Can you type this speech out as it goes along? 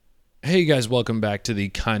Hey guys, welcome back to the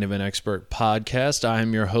Kind of an Expert podcast. I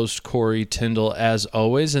am your host, Corey Tyndall, as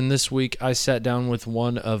always, and this week I sat down with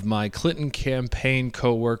one of my Clinton campaign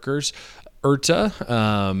co-workers, Urta.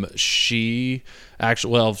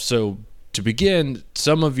 To begin,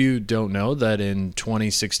 some of you don't know that in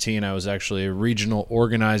 2016, I was actually a regional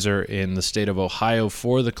organizer in the state of Ohio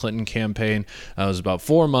for the Clinton campaign. It was about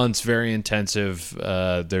 4 months, very intensive.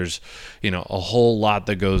 There's, a whole lot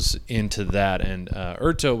that goes into that. And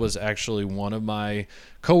Urta was actually one of my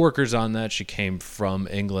coworkers on that. She came from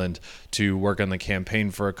England to work on the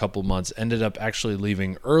campaign for a couple months, ended up actually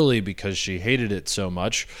leaving early because she hated it so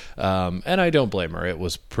much. And I don't blame her. It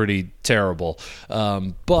was pretty terrible.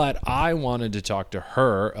 But I wanted to talk to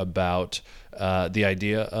her about the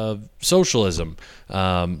idea of socialism.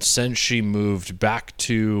 Since she moved back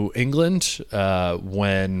to England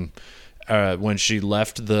when she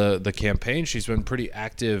left the campaign, she's been pretty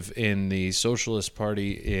active in the Socialist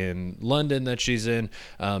Party in London that she's in.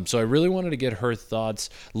 So I really wanted to get her thoughts,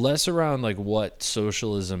 less around like what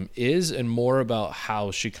socialism is and more about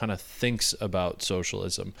how she kind of thinks about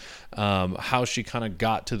socialism, how she kind of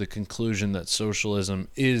got to the conclusion that socialism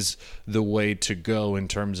is the way to go in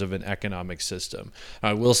terms of an economic system.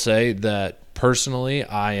 I will say that personally,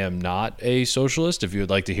 I am not a socialist. If you would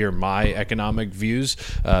like to hear my economic views,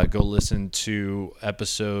 go listen to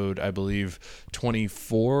episode, I believe,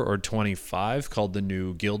 24 or 25 called The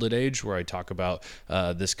New Gilded Age, where I talk about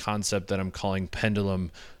this concept that I'm calling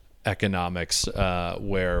pendulum economics,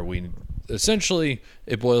 where we essentially,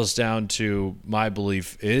 it boils down to, my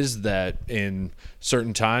belief is that in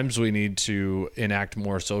certain times we need to enact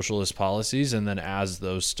more socialist policies, and then as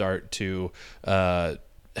those start to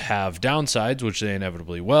have downsides, which they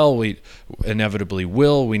inevitably will,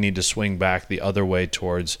 we need to swing back the other way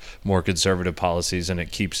towards more conservative policies, and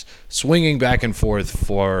it keeps swinging back and forth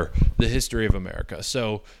for the history of America.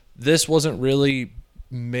 So this wasn't really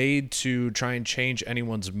made to try and change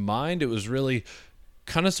anyone's mind. It was really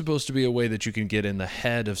kind of supposed to be a way that you can get in the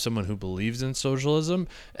head of someone who believes in socialism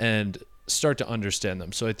and start to understand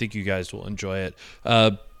them. So I think you guys will enjoy it.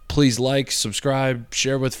 Please like, subscribe,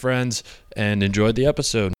 share with friends, and enjoy the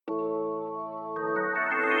episode.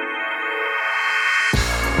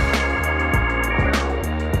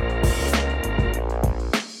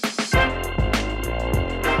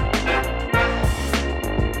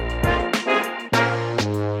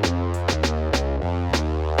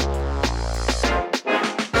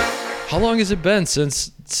 How long has it been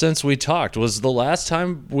since we talked? Was the last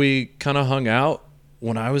time we kind of hung out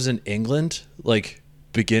when I was in England, like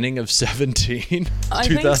beginning of 2017? I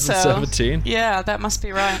think so. Yeah, that must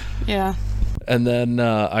be right. Yeah. And then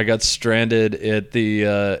I got stranded at the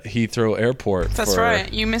Heathrow airport. That's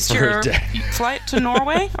right. You missed your flight to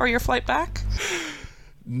Norway or your flight back?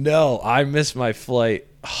 No, I missed my flight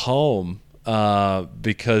home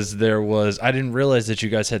because I didn't realize that you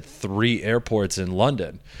guys had 3 airports in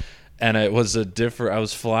London. And it was I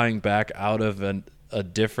was flying back out of a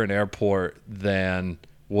different airport than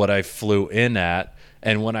what I flew in at.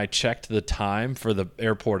 And when I checked the time for the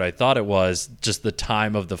airport I thought it was, just the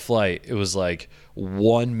time of the flight, it was like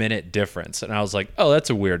 1 minute difference. And I was like, oh, that's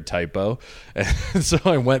a weird typo. And so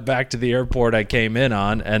I went back to the airport I came in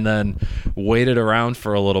on and then waited around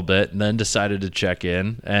for a little bit and then decided to check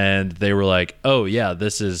in. And they were like, oh, yeah,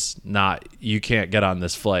 you can't get on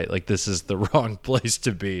this flight. Like, this is the wrong place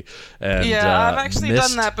to be. And, yeah, I've actually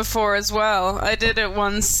done that before as well. I did it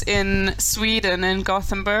once in Sweden, in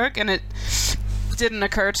Gothenburg, and it didn't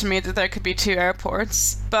occur to me that there could be 2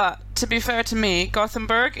 airports. But to be fair to me,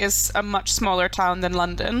 Gothenburg is a much smaller town than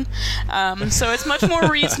London, so it's much more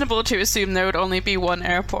reasonable to assume there would only be 1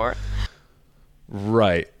 airport.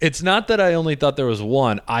 Right. It's not that I only thought there was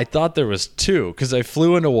 1. I thought there was 2 because I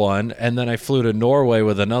flew into one and then I flew to Norway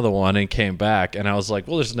with another one and came back, and I was like,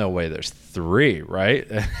 well, there's no way there's 3, right?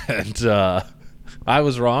 And I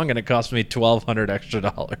was wrong, and it cost me $1,200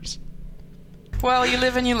 extra. Well, you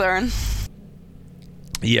live and you learn.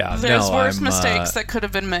 Yeah, there's worse mistakes that could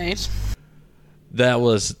have been made. That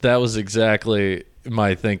was exactly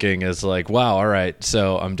my thinking, is like, wow, all right,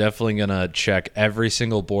 so I'm definitely gonna check every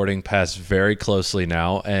single boarding pass very closely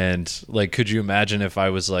now. And like, could you imagine if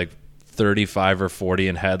I was like 35 or 40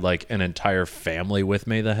 and had like an entire family with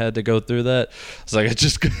me that had to go through that? It's like, I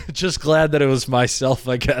just glad that it was myself,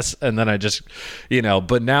 I guess. And then I just,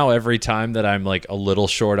 but now every time that I'm like a little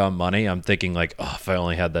short on money, I'm thinking like, oh, if I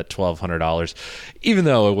only had that $1,200, even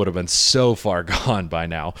though it would have been so far gone by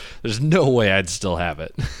now, there's no way I'd still have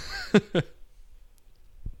it.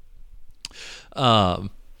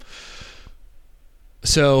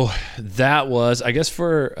 So that was, I guess,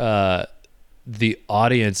 for the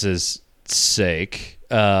audience's sake,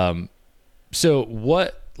 So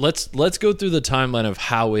let's go through the timeline of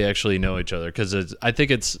how we actually know each other, because I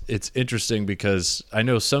think it's interesting, because I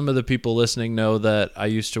know some of the people listening know that I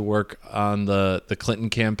used to work on the Clinton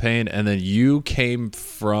campaign, and then you came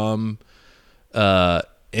from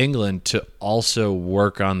England to also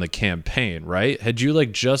work on the campaign, right? Had you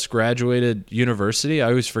like just graduated university? I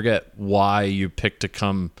always forget why you picked to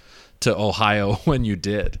come to Ohio when you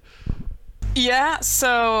did. Yeah,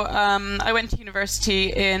 so I went to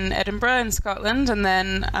university in Edinburgh in Scotland, and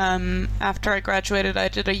then after I graduated, I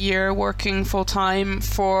did a year working full-time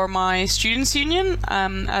for my students' union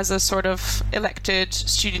as a sort of elected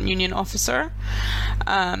student union officer.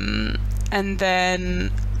 And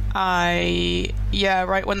then right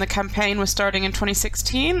when the campaign was starting in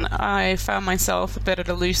 2016, I found myself a bit at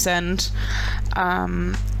a loose end,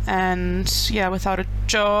 without a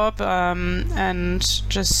job, and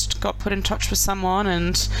just got put in touch with someone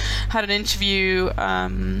and had an interview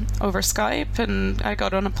over Skype, and I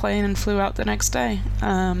got on a plane and flew out the next day.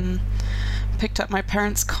 Picked up my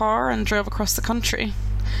parents' car and drove across the country.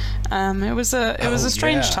 It was a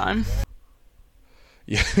strange time.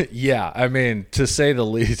 Yeah, I mean, to say the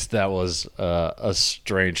least, that was a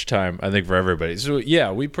strange time, I think, for everybody. So,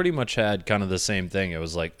 yeah, we pretty much had kind of the same thing. It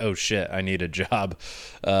was like, oh, shit, I need a job.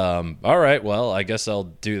 All right, well, I guess I'll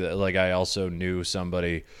do that. Like, I also knew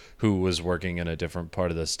somebody who was working in a different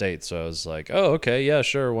part of the state. So I was like, oh, okay, yeah,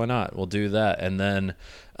 sure, why not? We'll do that. And then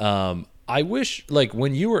I wish, like,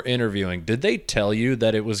 when you were interviewing, did they tell you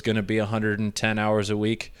that it was going to be 110 hours a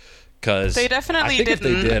week? Because they definitely didn't. If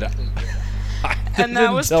they did... And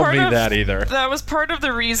that was tell me that either. That was part of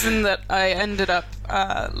the reason that I ended up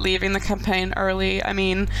leaving the campaign early. I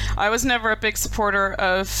mean, I was never a big supporter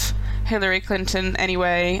of Hillary Clinton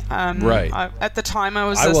anyway. Right. At the time, I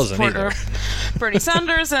was a supporter of Bernie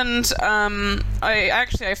Sanders, and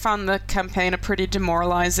I found the campaign a pretty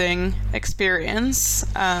demoralizing experience.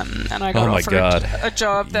 And I got offered a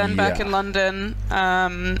job then back in London,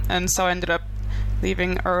 and so I ended up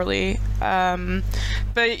leaving early, and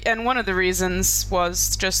one of the reasons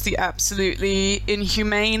was just the absolutely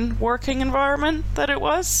inhumane working environment that it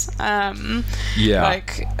was.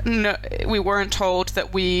 We weren't told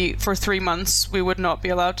that for 3 months we would not be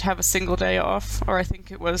allowed to have a single day off, or I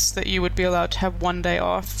think it was that you would be allowed to have 1 day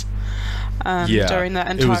off during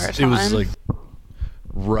that entire time. It was like,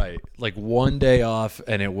 right, like 1 day off,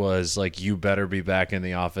 and it was like, you better be back in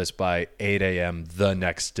the office by 8 a.m. the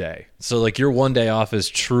next day. So like your 1 day off is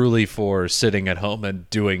truly for sitting at home and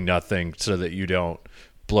doing nothing so that you don't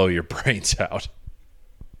blow your brains out.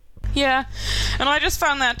 Yeah, and I just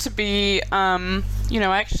found that to be,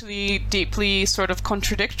 actually deeply sort of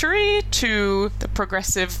contradictory to the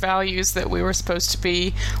progressive values that we were supposed to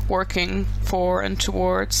be working for and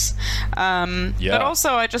towards. But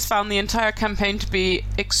also I just found the entire campaign to be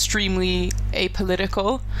extremely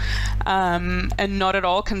apolitical, and not at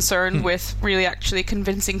all concerned with really actually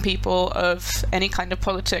convincing people of any kind of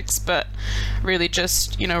politics, but really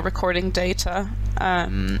just, recording data.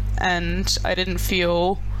 And I didn't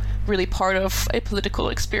feel really part of a political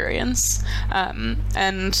experience.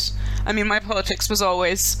 And I mean, my politics was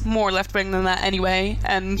always more left-wing than that anyway,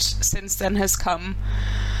 and since then has come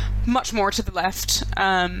much more to the left.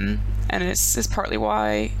 And it's partly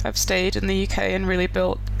why I've stayed in the UK and really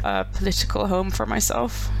built a political home for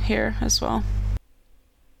myself here as well.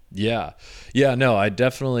 Yeah, no, I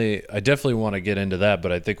definitely want to get into that,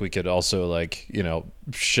 but I think we could also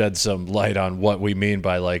shed some light on what we mean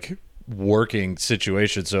by working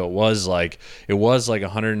situation. So it was like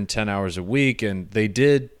 110 hours a week, and they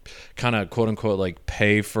did kind of quote unquote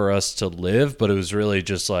pay for us to live, but it was really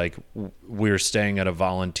just we were staying at a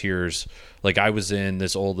volunteer's, I was in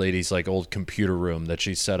this old lady's old computer room that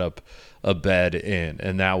she set up a bed in,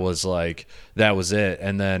 and that was it.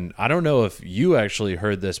 And then I don't know if you actually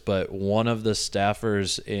heard this, but one of the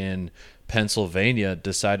staffers in Pennsylvania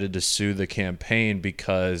decided to sue the campaign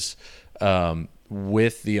because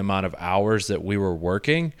with the amount of hours that we were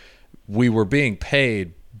working, we were being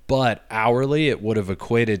paid, but hourly it would have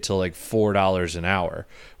equated to $4 an hour,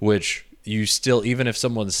 which you still, even if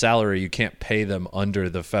someone's salary, you can't pay them under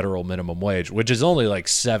the federal minimum wage, which is only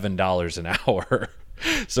 $7 an hour.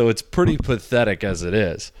 So it's pretty pathetic as it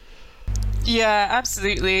is. Yeah,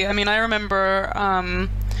 absolutely. I mean, I remember,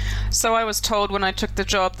 so I was told when I took the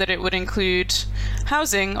job that it would include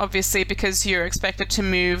housing, obviously, because you're expected to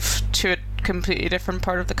move to a completely different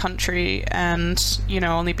part of the country and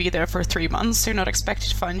only be there for 3 months, so you're not expected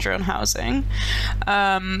to find your own housing.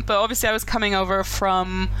 But obviously I was coming over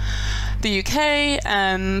from the UK,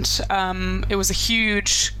 and it was a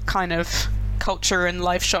huge kind of culture and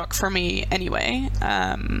life shock for me anyway.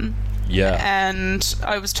 Yeah. And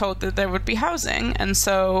I was told that there would be housing. And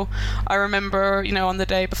so I remember, on the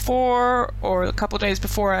day before or a couple of days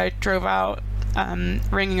before I drove out,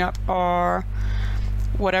 ringing up our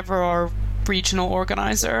regional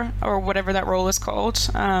organizer or whatever that role is called.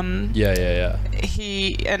 And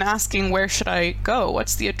asking, where should I go?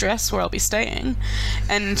 What's the address where I'll be staying?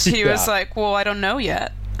 And he was like, well, I don't know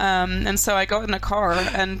yet. And so I got in a car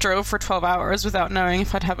and drove for 12 hours without knowing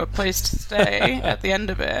if I'd have a place to stay at the end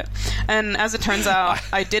of it. And as it turns out,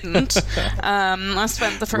 I didn't. I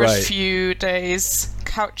spent the first few days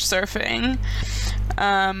couch surfing.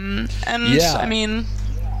 I mean,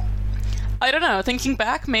 I don't know, thinking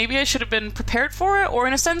back, maybe I should have been prepared for it, or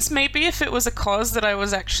in a sense, maybe if it was a cause that I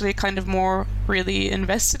was actually kind of more really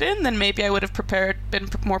invested in, then maybe I would have been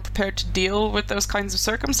more prepared to deal with those kinds of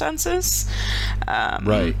circumstances.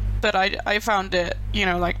 But I found it,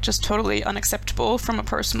 just totally unacceptable from a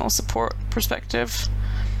personal support perspective.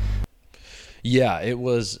 Yeah, it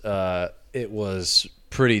was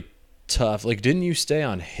pretty tough. Like, didn't you stay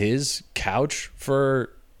on his couch for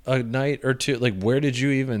a night or two? Like, where did you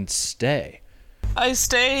even stay? I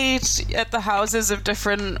stayed at the houses of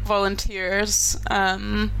different volunteers,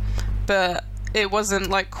 but it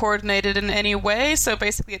wasn't coordinated in any way. So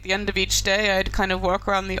basically at the end of each day I'd kind of walk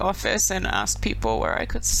around the office and ask people where I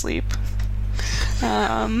could sleep,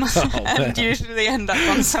 and usually end up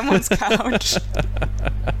on someone's couch.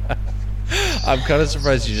 I'm kind of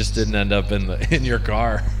surprised you just didn't end up in your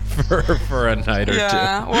car for a night or two.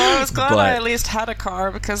 Yeah, well, I was glad I at least had a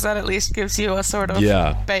car, because that at least gives you a sort of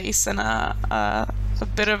base and a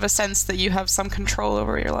bit of a sense that you have some control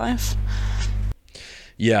over your life.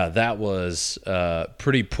 Yeah, that was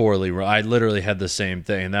pretty poorly. I literally had the same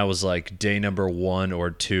thing. That was like day number 1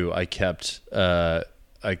 or 2. I kept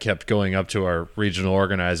going up to our regional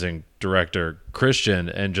organizing director, Christian,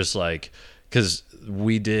 and just because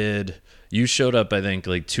you showed up, I think,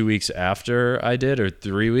 2 weeks after I did, or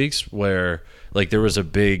 3 weeks, where there was a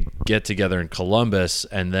big get together in Columbus,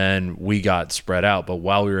 and then we got spread out. But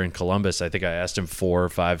while we were in Columbus, I think I asked him 4 or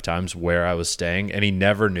 5 times where I was staying, and he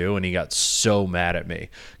never knew, and he got so mad at me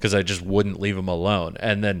because I just wouldn't leave him alone.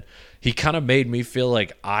 And then he kind of made me feel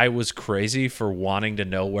like I was crazy for wanting to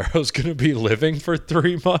know where I was going to be living for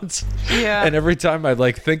 3 months. Yeah. And every time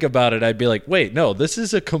I'd think about it, I'd be like, wait, no, this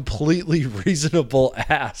is a completely reasonable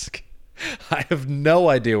ask. I have no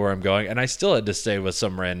idea where I'm going, and I still had to stay with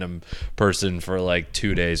some random person for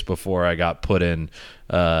 2 days before I got put in.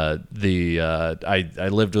 I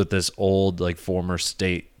lived with this old former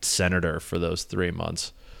state senator for those 3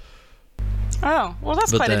 months. Oh, well,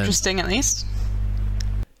 that's quite interesting, at least.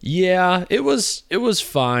 Yeah, it was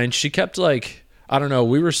fine. She kept I don't know,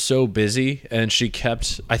 we were so busy, and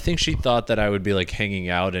I think she thought that I would be hanging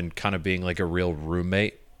out and kind of being a real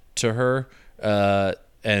roommate to her.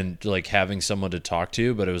 And having someone to talk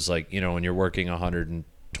to, but it was when you're working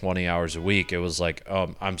 120 hours a week, it was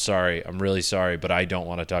I'm sorry, I'm really sorry, but I don't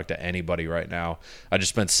want to talk to anybody right now. I just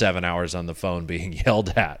spent 7 hours on the phone being yelled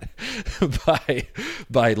at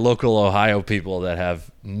by local Ohio people that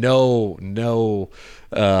have no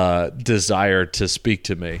desire to speak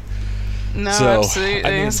to me. No, absolutely.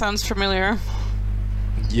 I mean, it sounds familiar.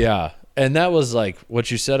 Yeah, and that was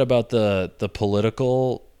what you said about the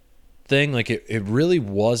political thing. It really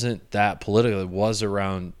wasn't that political. It was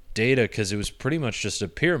around data, because it was pretty much just a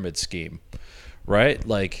pyramid scheme, right?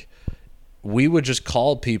 We would just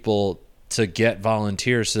call people to get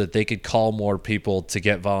volunteers so that they could call more people to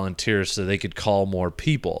get volunteers so they could call more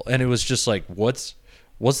people. And it was just what's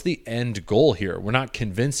the end goal here? We're not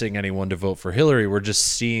convincing anyone to vote for Hillary. We're just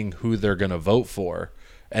seeing who they're going to vote for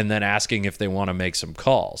and then asking if they want to make some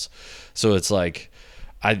calls. So it's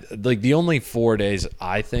the only 4 days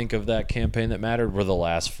I think of that campaign that mattered were the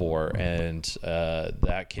last 4, and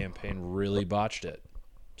that campaign really botched it.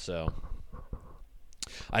 So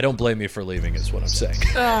I don't blame you for leaving, is what I'm saying.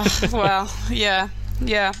 Well, yeah.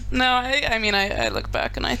 No, I mean, I look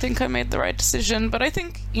back and I think I made the right decision, but I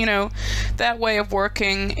think, that way of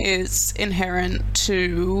working is inherent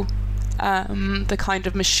to the kind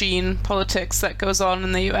of machine politics that goes on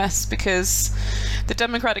in the US, because the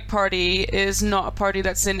Democratic Party is not a party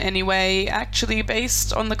that's in any way actually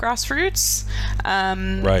based on the grassroots.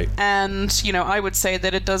 Right. And, I would say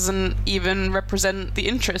that it doesn't even represent the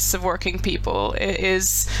interests of working people. It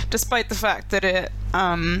is, despite the fact that it,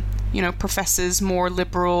 professes more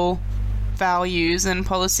liberal values and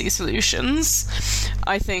policy solutions,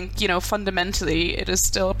 I think, fundamentally it is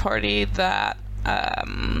still a party that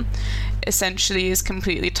essentially is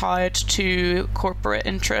completely tied to corporate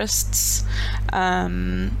interests,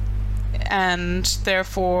 and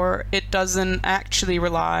therefore it doesn't actually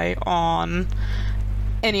rely on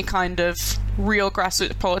any kind of real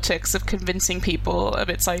grassroots politics of convincing people of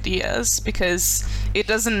its ideas, because it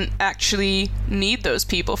doesn't actually need those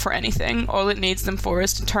people for anything. All it needs them for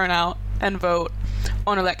is to turn out and vote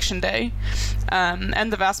on election day.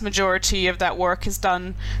 And the vast majority of that work is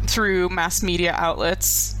done through mass media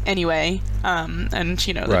outlets anyway, and,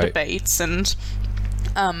 you know, the debates and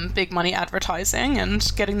big money advertising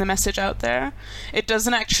and getting the message out there. It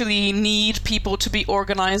doesn't actually need people to be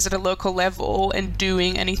organized at a local level and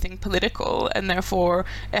doing anything political, and therefore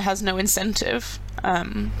it has no incentive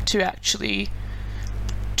to actually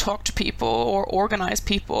talk to people or organize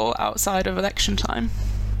people outside of election time.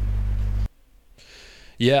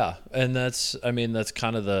 Yeah, and that's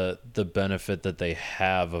kind of the benefit that they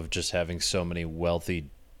have of just having so many wealthy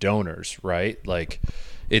donors, right? Like,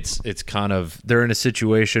 it's kind of, they're in a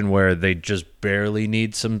situation where they just barely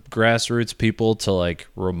need some grassroots people to like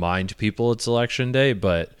remind people it's election day.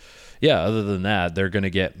 But yeah, other than that, they're going to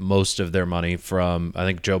get most of their money from, I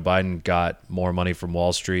think Joe Biden got more money from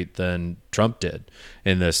Wall Street than Trump did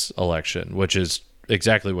in this election, which is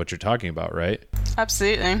exactly what you're talking about, right?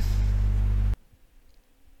 Absolutely.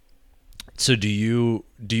 So do you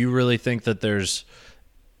really think that there's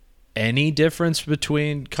any difference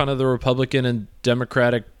between kind of the Republican and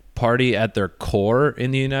Democratic Party at their core in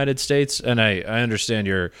the United States? And I understand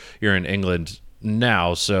you're in England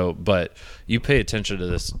now, but you pay attention to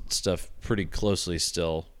this stuff pretty closely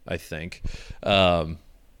still, I think.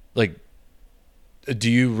 Like, do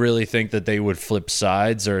you really think that they would flip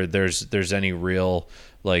sides, or there's any real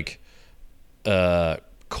like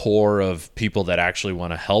core of people that actually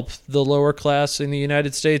want to help the lower class in the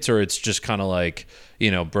United States, or it's just kind of like, you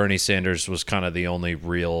know, Bernie Sanders was kind of the only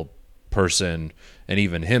real person, and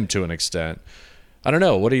even him to an extent. I don't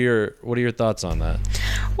know. What are your thoughts on that?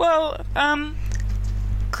 Well,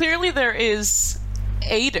 clearly there is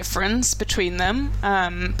a difference between them,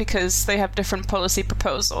 because they have different policy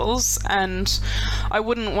proposals, and I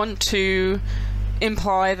wouldn't want to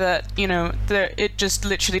imply that, you know, it just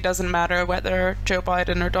literally doesn't matter whether Joe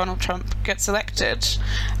Biden or Donald Trump gets elected,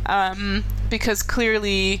 because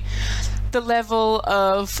clearly the level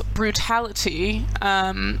of brutality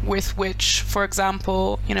with which, for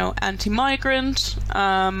example, you know, anti-migrant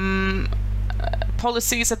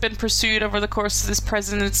policies have been pursued over the course of this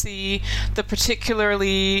presidency, the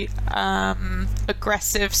particularly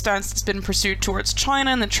aggressive stance that's been pursued towards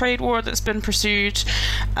China and the trade war that's been pursued,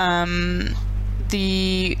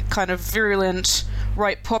 the kind of virulent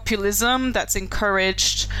right populism that's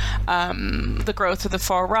encouraged the growth of the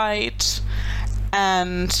far right,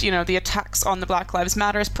 and, you know, the attacks on the Black Lives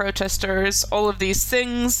Matter protesters. All of these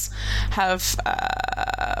things have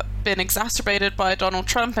been exacerbated by Donald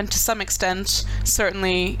Trump, and to some extent,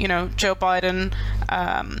 certainly, you know, Joe Biden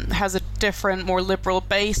has a different, more liberal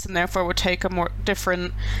base, and therefore would take a more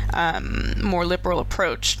different, more liberal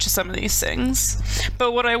approach to some of these things.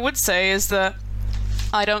 But what I would say is that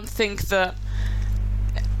I don't think that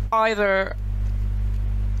either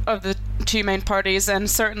of the two main parties, and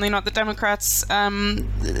certainly not the Democrats,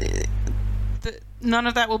 none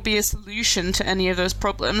of that will be a solution to any of those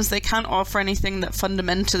problems. They can't offer anything that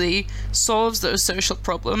fundamentally solves those social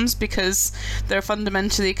problems, because they're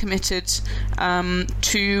fundamentally committed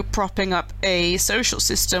to propping up a social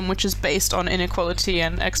system which is based on inequality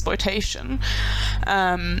and exploitation.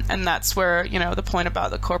 And that's where, you know, the point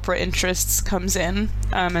about the corporate interests comes in,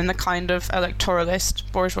 and the kind of electoralist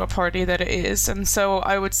bourgeois party that it is. And so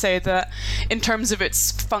I would say that in terms of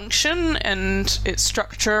its function and its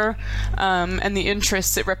structure, and the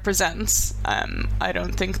interests it represents, I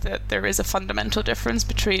don't think that there is a fundamental difference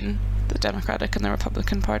between the Democratic and the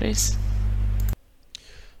Republican parties.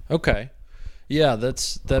 Okay, yeah,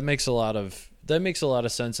 that makes a lot of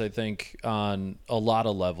sense, I think, on a lot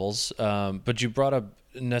of levels. But you brought up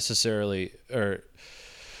the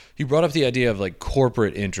idea of like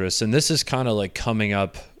corporate interests, and this is kind of like coming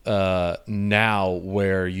up now,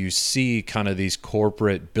 where you see kind of these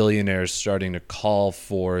corporate billionaires starting to call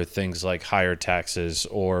for things like higher taxes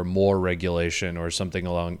or more regulation or something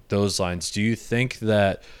along those lines. Do you think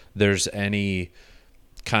that there's any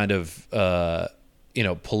kind of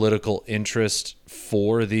political interest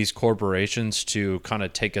for these corporations to kind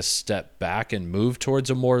of take a step back and move towards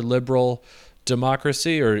a more liberal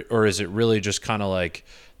democracy, or is it really just kind of like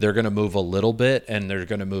they're going to move a little bit and they're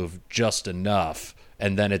going to move just enough,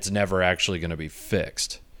 and then it's never actually going to be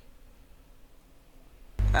fixed?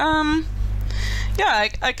 Yeah,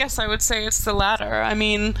 I guess I would say it's the latter. I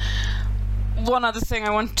mean, one other thing I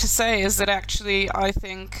want to say is that actually I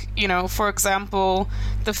think, you know, for example,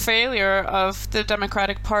 the failure of the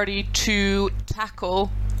Democratic Party to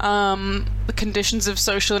tackle the conditions of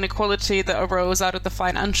social inequality that arose out of the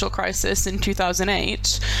financial crisis in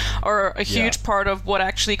 2008 are a huge part of what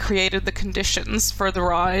actually created the conditions for the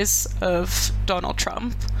rise of Donald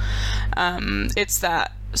Trump. It's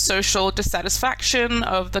that social dissatisfaction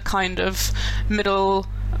of the kind of lower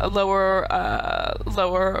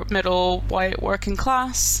middle white working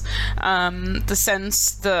class, the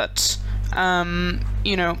sense that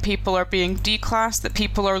people are being declassed, that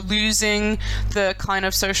people are losing the kind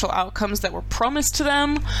of social outcomes that were promised to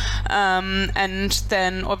them, and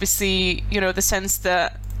then obviously the sense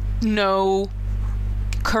that no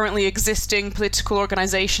currently existing political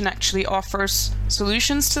organization actually offers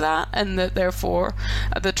solutions to that, and that therefore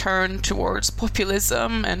the turn towards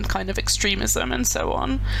populism and kind of extremism and so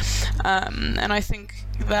on. And I think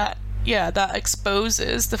that that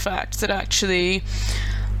exposes the fact that actually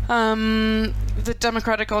the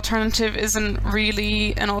democratic alternative isn't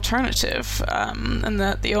really an alternative, and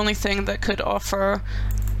that the only thing that could offer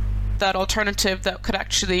that alternative that could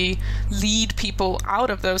actually lead people out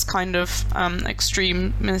of those kind of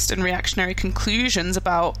extremist and reactionary conclusions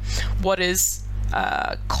about what is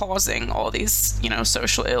causing all these,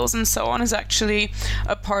 social ills and so on, is actually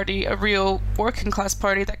a real working class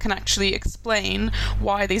party that can actually explain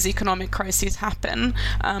why these economic crises happen,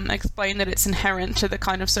 explain that it's inherent to the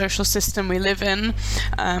kind of social system we live in,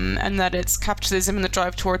 and that it's capitalism and the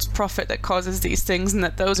drive towards profit that causes these things, and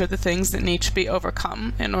that those are the things that need to be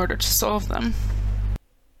overcome in order to solve them.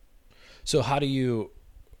 So how do you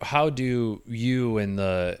in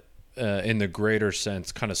the greater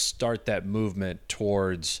sense kind of start that movement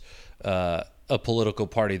towards a political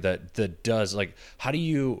party that does, like, how do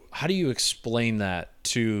you explain that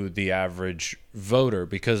to the average voter?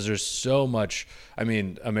 Because there's so much,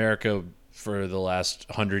 America for the last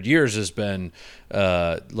 100 years has been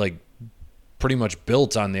pretty much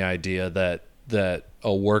built on the idea that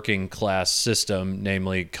a working class system,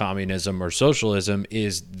 namely communism or socialism,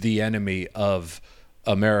 is the enemy of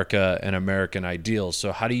America and American ideals.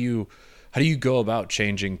 So how do you go about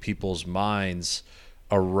changing people's minds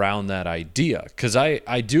around that idea? Because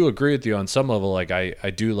I do agree with you on some level. Like I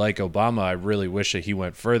do like Obama. I really wish that he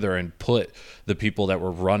went further and put the people that were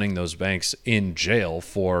running those banks in jail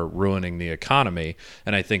for ruining the economy.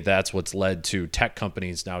 And I think that's what's led to tech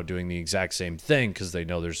companies now doing the exact same thing, because they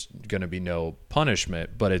know there's going to be no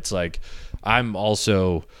punishment. But it's like, I'm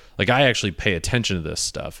also like, I actually pay attention to this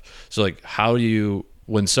stuff. So like, how do you,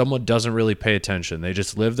 when someone doesn't really pay attention, they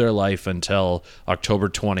just live their life until October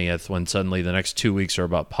 20th, when suddenly the next 2 weeks are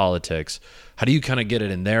about politics, how do you kind of get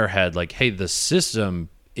it in their head, like, hey, the system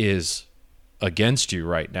is against you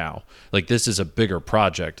right now. Like, this is a bigger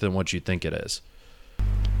project than what you think it is.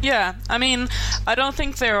 Yeah, I don't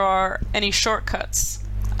think there are any shortcuts.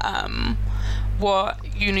 What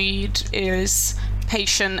you need is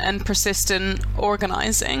patient and persistent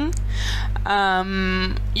organizing.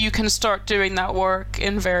 You can start doing that work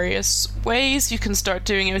in various ways. You can start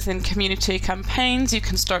doing it within community campaigns. You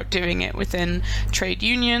can start doing it within trade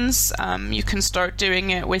unions. You can start doing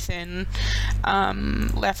it within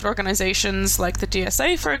left organizations like the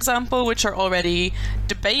DSA, for example, which are already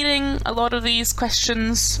debating a lot of these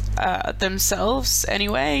questions themselves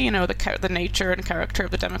anyway. The nature and character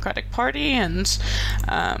of the Democratic Party, and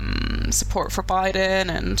support for Biden,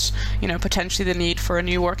 and potentially the need for a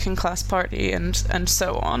new working class party, and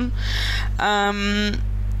so on.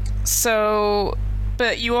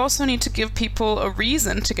 But you also need to give people a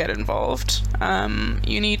reason to get involved.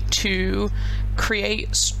 You need to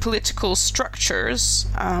create political structures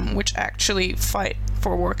which actually fight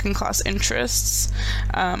for working class interests,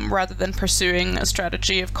 rather than pursuing a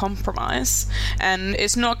strategy of compromise. And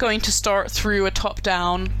it's not going to start through a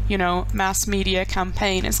top-down, mass media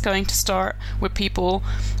campaign. It's going to start with people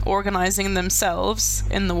organizing themselves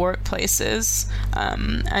in the workplaces,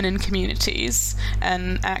 and in communities,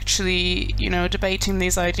 and actually, debating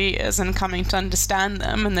these ideas and coming to understand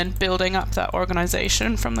them, and then building up that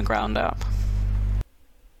organization from the ground up.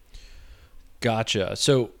 Gotcha.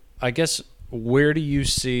 So I guess, where do you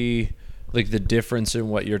see like the difference in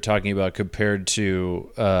what you're talking about compared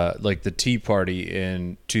to like the Tea Party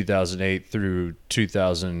in 2008 through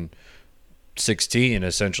 2016,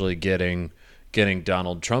 essentially getting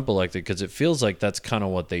Donald Trump elected? Because it feels like that's kind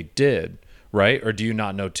of what they did, right? Or do you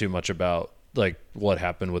not know too much about like what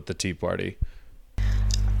happened with the Tea Party?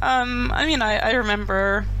 I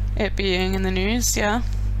remember it being in the news, yeah.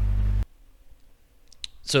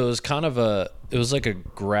 So it was like a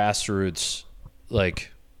grassroots,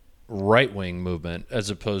 like, right-wing movement as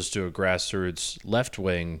opposed to a grassroots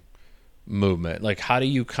left-wing movement. Like, how do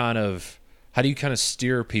you kind of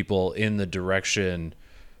steer people in the direction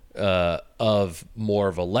of more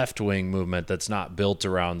of a left-wing movement that's not built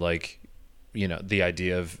around like, the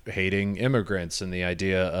idea of hating immigrants and the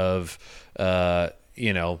idea of,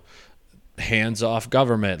 hands off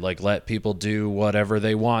government, like let people do whatever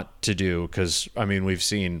they want to do. Cause I mean, we've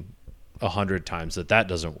seen 100 times that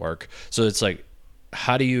doesn't work. So it's like,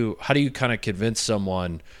 how do you kind of convince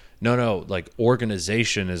someone, no, like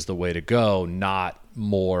organization is the way to go, not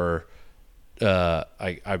more,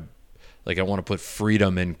 I want to put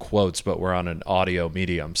freedom in quotes, but we're on an audio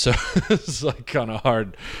medium, so it's like kind of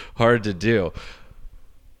hard to do.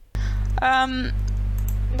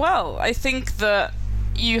 Well, I think that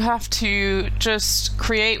you have to just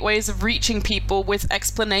create ways of reaching people with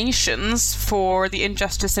explanations for the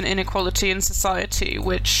injustice and inequality in society,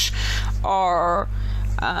 which are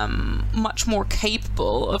much more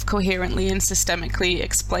capable of coherently and systemically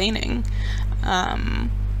explaining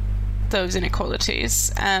those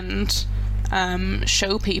inequalities, and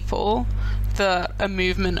show people that a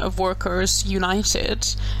movement of workers united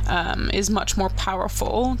is much more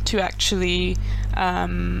powerful to actually,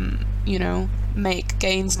 make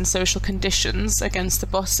gains in social conditions against the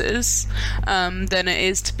bosses than it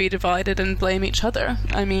is to be divided and blame each other.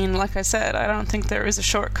 I mean, like I said, I don't think there is a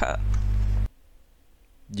shortcut.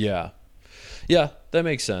 Yeah, that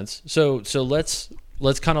makes sense. So let's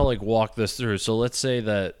kind of like walk this through. So let's say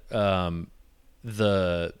that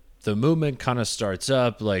the movement kind of starts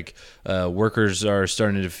up, like workers are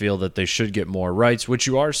starting to feel that they should get more rights, which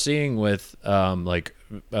you are seeing with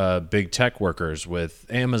big tech workers, with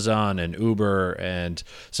Amazon and Uber and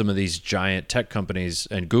some of these giant tech companies,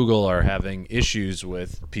 and Google are having issues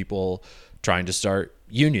with people trying to start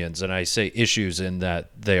unions. And I say issues in that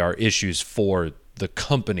they are issues for the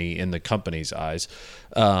company in the company's eyes.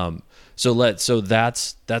 So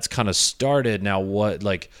that's kind of started. Now what,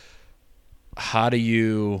 like, how do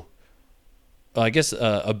you, I guess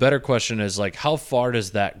a better question is like, how far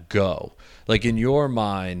does that go? Like in your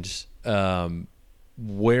mind,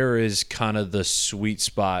 where is kind of the sweet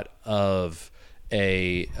spot of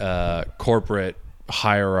a corporate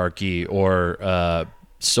hierarchy or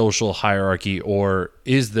social hierarchy, or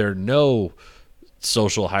is there no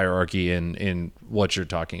social hierarchy in what you're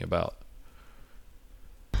talking about?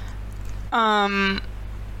 Can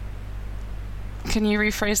you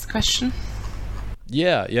rephrase the question?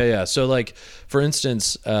 Yeah. So like, for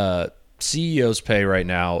instance, CEO's pay right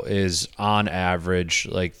now is on average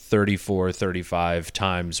like 34, 35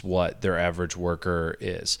 times what their average worker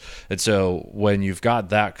is. And so when you've got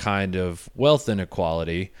that kind of wealth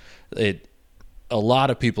inequality, a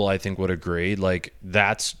lot of people I think would agree, like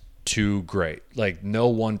that's too great. Like no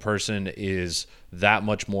one person is that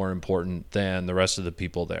much more important than the rest of the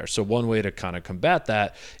people there. So one way to kind of combat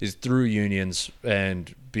that is through unions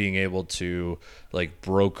and being able to like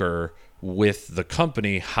broker with the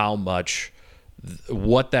company how much,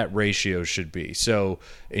 what that ratio should be. So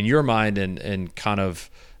in your mind and kind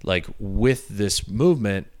of like with this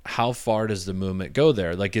movement, how far does the movement go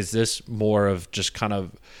there? Like, is this more of just kind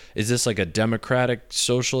of, is this like a democratic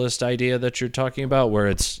socialist idea that you're talking about where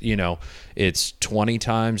it's, it's 20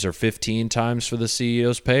 times or 15 times for the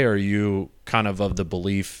CEO's pay? Or are you kind of the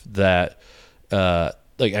belief that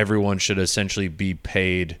like everyone should essentially be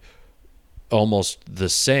paid almost the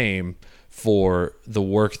same for the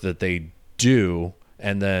work that they do?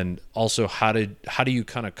 And then also how do you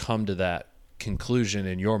kind of come to that conclusion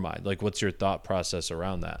in your mind? Like what's your thought process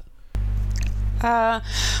around that?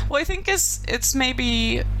 Well, I think it's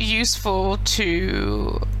maybe useful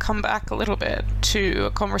to come back a little bit to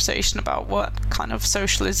a conversation about what kind of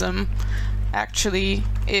socialism actually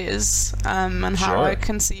is, and how I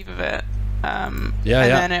conceive of it.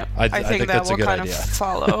 Then I think that will kind of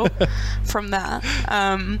follow from that.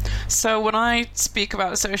 So when I speak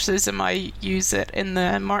about socialism, I use it in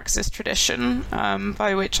the Marxist tradition,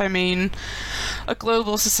 by which I mean a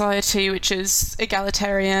global society which is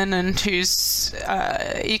egalitarian and whose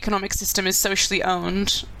economic system is socially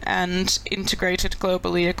owned and integrated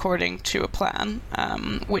globally according to a plan,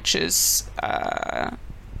 which is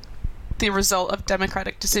the result of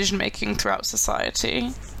democratic decision-making throughout society.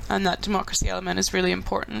 And that democracy element is really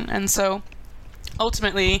important. And so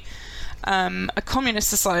ultimately, a communist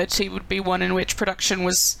society would be one in which production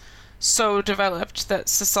was so developed that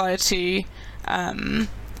society,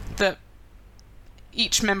 that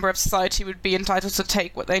each member of society would be entitled to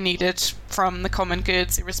take what they needed from the common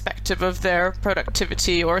goods, irrespective of their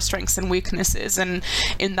productivity or strengths and weaknesses. And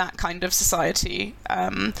in that kind of society,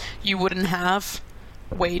 you wouldn't have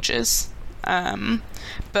wages.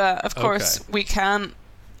 But of course, we can't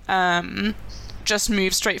just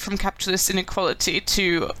move straight from capitalist inequality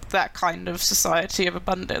to that kind of society of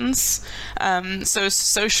abundance. So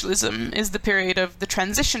socialism is the period of the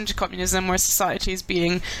transition to communism, where society is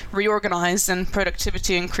being reorganized and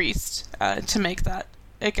productivity increased to make that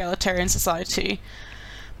egalitarian society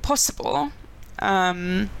possible.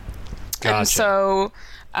 Gotcha. And so,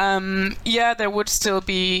 there would still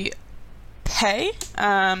be pay,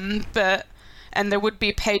 and there would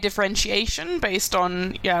be pay differentiation based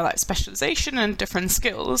on, like specialization and different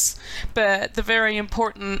skills. But the very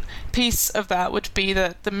important piece of that would be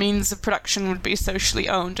that the means of production would be socially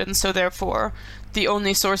owned, and so therefore the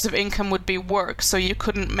only source of income would be work. So you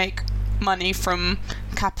couldn't make money from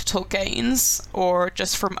capital gains or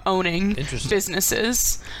just from owning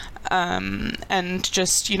businesses, and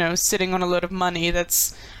just, sitting on a lot of money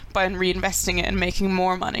that's by reinvesting it and making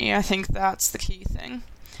more money. I think that's the key thing.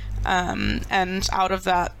 And out of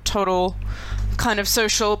that total kind of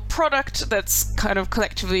social product that's kind of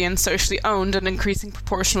collectively and socially owned, an increasing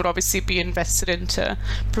proportion would obviously be invested into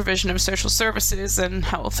provision of social services and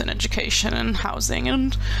health and education and housing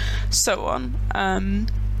and so on.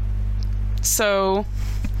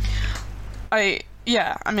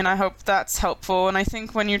 I hope that's helpful. And I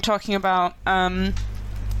think when you're talking about kind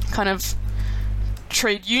of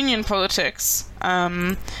trade union politics,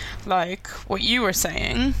 like what you were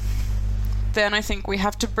saying, then I think we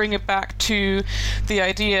have to bring it back to the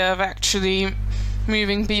idea of actually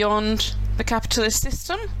moving beyond the capitalist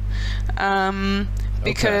system,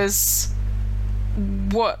 because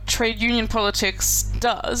what trade union politics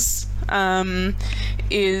does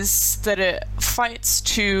is that it fights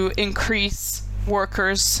to increase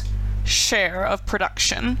workers' share of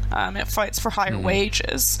production. It fights for higher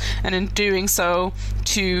wages, and in doing so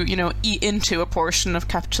to eat into a portion of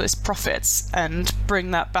capitalist profits and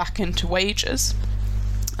bring that back into wages.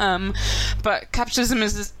 But capitalism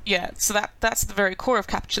is that's the very core of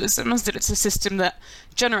capitalism, is that it's a system that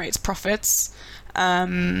generates profits,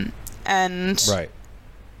 and right.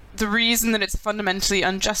 The reason that it's a fundamentally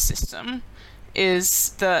unjust system is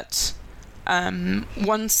that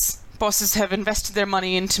once bosses have invested their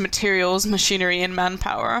money into materials, machinery, and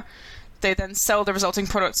manpower, they then sell the resulting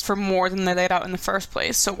products for more than they laid out in the first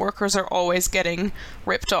place. So workers are always getting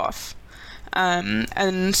ripped off. And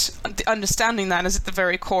understanding that is at the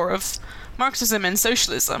very core of Marxism and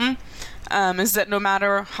socialism, is that no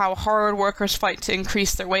matter how hard workers fight to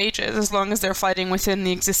increase their wages, as long as they're fighting within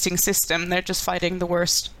the existing system, they're just fighting the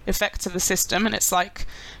worst effects of the system, and it's like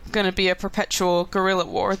going to be a perpetual guerrilla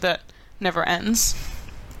war that never ends.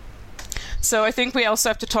 So I think we also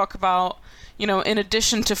have to talk about, in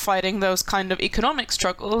addition to fighting those kind of economic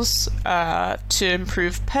struggles to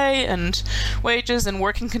improve pay and wages and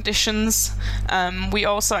working conditions, we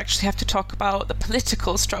also actually have to talk about the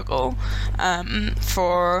political struggle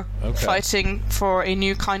for fighting for a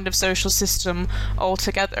new kind of social system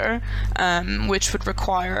altogether, which would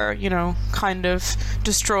require, kind of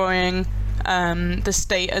destroying the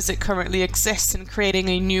state as it currently exists and creating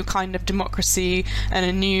a new kind of democracy and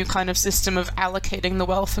a new kind of system of allocating the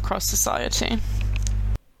wealth across society.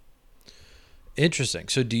 Interesting.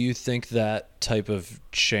 So do you think that type of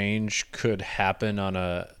change could happen on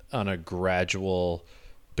a gradual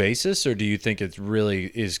basis, or do you think it really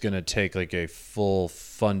is going to take like a full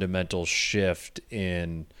fundamental shift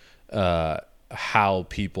in how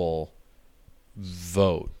people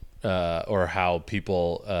vote? Or how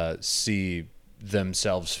people see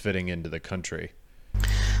themselves fitting into the country?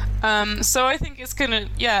 So I think it's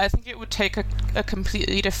I think it would take a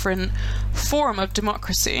completely different form of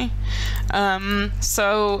democracy. And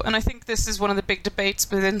I think this is one of the big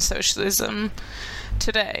debates within socialism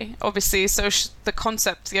today. Obviously,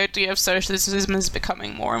 the idea of socialism is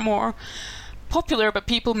becoming more and more popular, but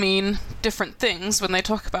people mean different things when they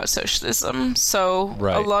talk about socialism. So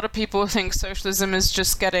A lot of people think socialism is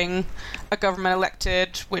just getting a government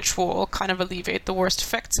elected which will kind of alleviate the worst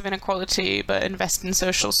effects of inequality, but invest in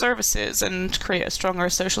social services and create a stronger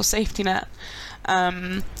social safety net,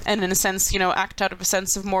 and in a sense, act out of a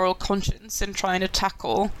sense of moral conscience in trying to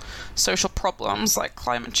tackle social problems like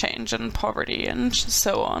climate change and poverty and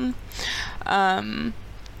so on.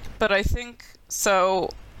 But I think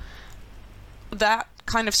that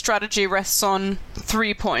kind of strategy rests on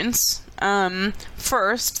 3 points.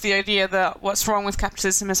 First, the idea that what's wrong with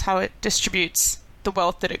capitalism is how it distributes the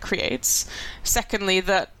wealth that it creates. Secondly,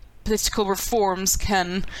 that political reforms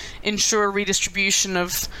can ensure redistribution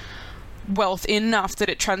of wealth enough that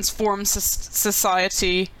it transforms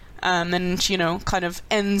society, and kind of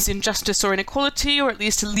ends injustice or inequality, or at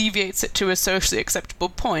least alleviates it to a socially acceptable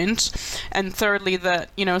point. And thirdly, that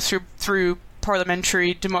through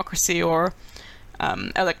parliamentary democracy or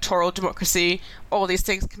electoral democracy, all these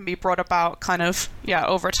things can be brought about kind of,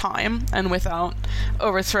 over time and without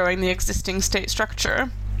overthrowing the existing state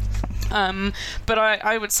structure. But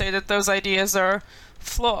I would say that those ideas are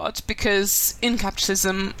flawed, because in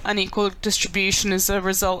capitalism, unequal distribution is a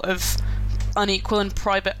result of unequal and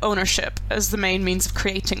private ownership as the main means of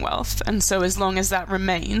creating wealth. And so as long as that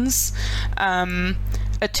remains,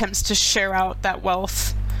 attempts to share out that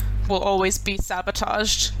wealth will always be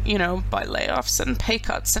sabotaged, by layoffs and pay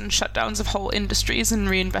cuts and shutdowns of whole industries and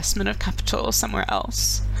reinvestment of capital somewhere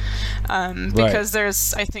else. Because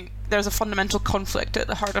I think there's a fundamental conflict at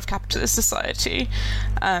the heart of capitalist society,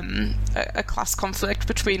 a class conflict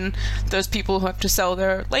between those people who have to sell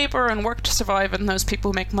their labor and work to survive and those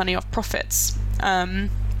people who make money off profits.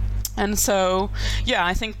 And so,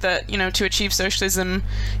 I think that, to achieve socialism,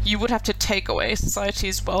 you would have to take away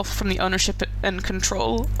society's wealth from the ownership and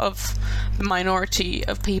control of the minority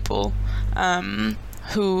of people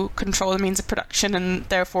who control the means of production, and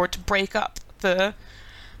therefore to break up the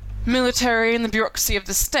military and the bureaucracy of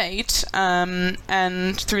the state,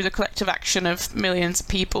 and through the collective action of millions of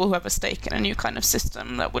people who have a stake in a new kind of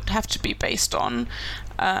system that would have to be based on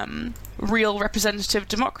real representative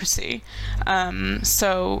democracy.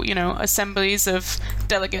 So, assemblies of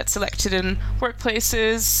delegates elected in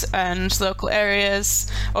workplaces and local areas,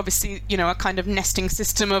 obviously, a kind of nesting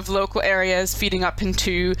system of local areas feeding up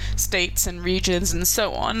into states and regions and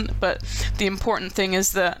so on. But the important thing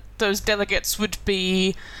is that those delegates would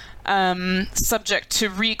be subject to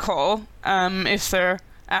recall if their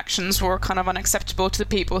actions were kind of unacceptable to the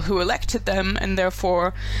people who elected them, and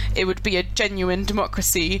therefore it would be a genuine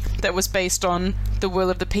democracy that was based on the will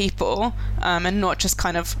of the people, and not just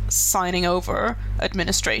kind of signing over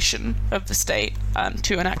administration of the state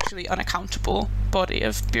to an actually unaccountable body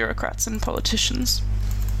of bureaucrats and politicians.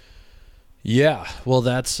 Yeah, well,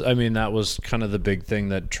 that was kind of the big thing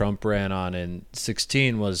that Trump ran on in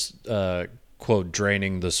 2016 was, quote,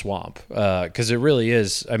 draining the swamp. Because it really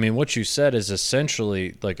is, what you said is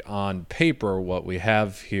essentially, like, on paper, what we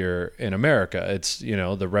have here in America. It's,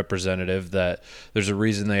 the representative that there's a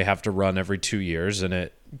reason they have to run every 2 years, and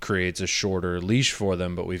it creates a shorter leash for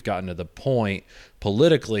them. But we've gotten to the point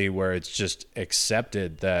politically where it's just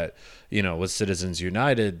accepted that, with Citizens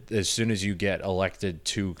United, as soon as you get elected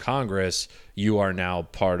to Congress, you are now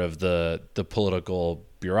part of the political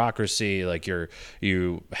bureaucracy. Like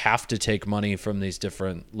you have to take money from these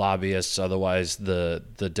different lobbyists, otherwise the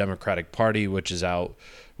Democratic Party, which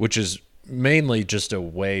is mainly just a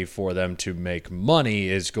way for them to make money,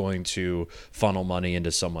 is going to funnel money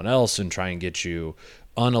into someone else and try and get you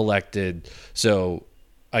unelected. So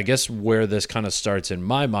I guess where this kind of starts in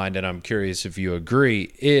my mind, and I'm curious if you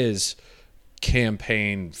agree, is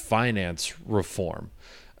campaign finance reform.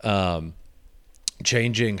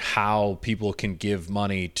 Changing how people can give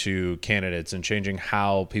money to candidates, and changing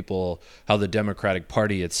how the Democratic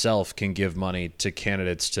Party itself can give money to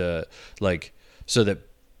candidates, to so that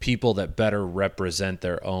people that better represent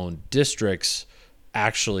their own districts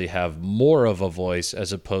actually have more of a voice,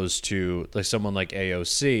 as opposed to someone like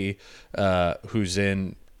AOC, who's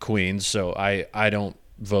in Queens. So I don't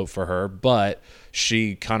vote for her, but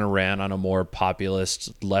she kind of ran on a more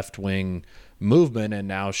populist left-wing movement, and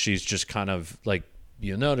now she's just kind of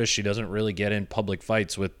you'll notice she doesn't really get in public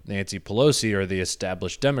fights with Nancy Pelosi or the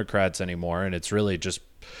established Democrats anymore. And it's really just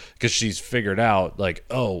because she's figured out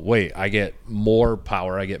oh wait, I get more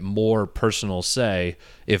power, I get more personal say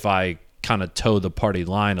if I kind of toe the party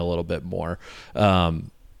line a little bit more.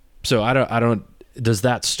 So I don't does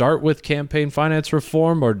that start with campaign finance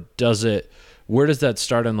reform, or where does that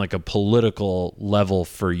start on a political level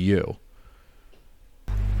for you?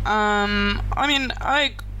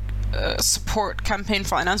 I support campaign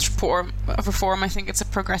finance reform. I think it's a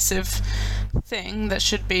progressive thing that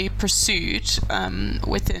should be pursued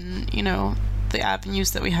within, the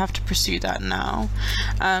avenues that we have to pursue that now.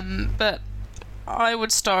 But I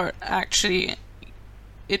would start actually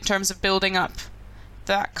in terms of building up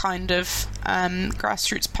that kind of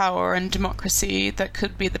grassroots power and democracy that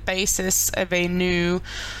could be the basis of a new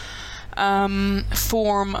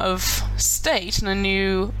form of state and a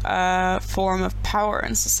new form of power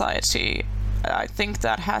in society. I think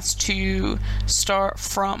that has to start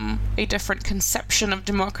from a different conception of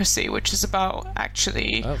democracy, which is about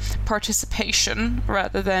actually participation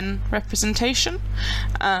rather than representation.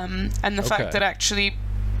 And the fact that actually,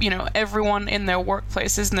 everyone in their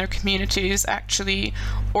workplaces and their communities actually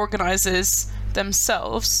organizes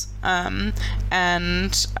themselves and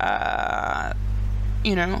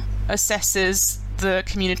assesses the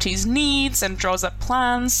community's needs and draws up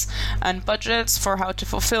plans and budgets for how to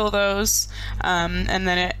fulfill those, and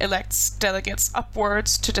then it elects delegates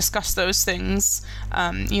upwards to discuss those things,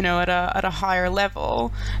 at a higher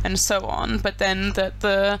level, and so on. But then that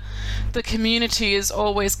the community is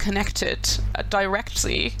always connected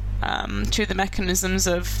directly to the mechanisms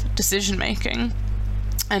of decision making,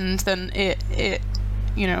 and then it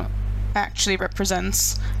actually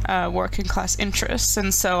represents working class interests.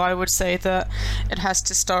 And so I would say that it has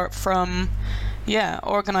to start from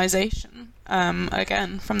organization,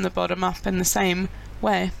 again, from the bottom up in the same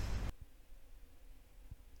way.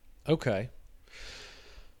 Okay.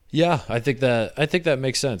 Yeah, I think that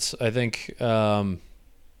makes sense. I think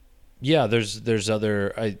there's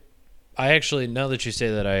other I actually, now that you say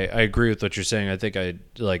that, I agree with what you're saying. I think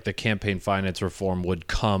the campaign finance reform would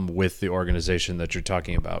come with the organization that you're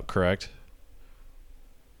talking about, correct?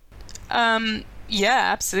 Yeah,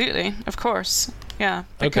 absolutely. Of course. Yeah.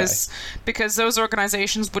 Because those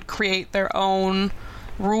organizations would create their own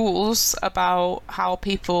rules about how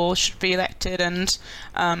people should be elected, and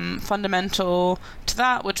fundamental to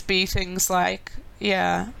that would be things like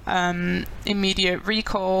immediate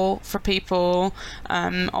recall for people,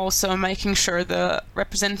 also making sure that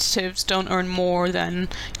representatives don't earn more than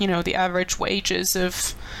the average wages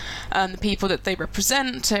of the people that they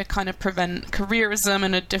represent, to kind of prevent careerism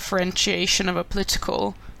and a differentiation of a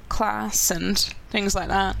political class and things like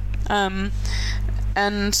that. I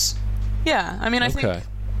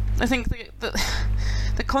think the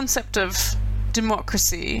concept of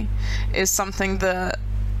democracy is something that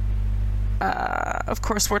of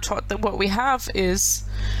course we're taught that what we have is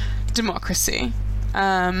democracy,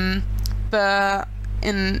 but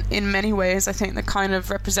in many ways I think the kind of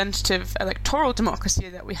representative electoral democracy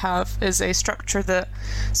that we have is a structure that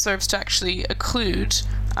serves to actually occlude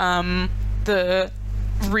the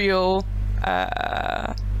real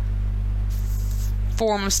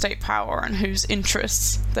form of state power and whose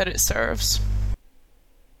interests that it serves.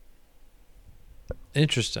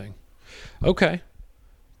 Interesting. Okay.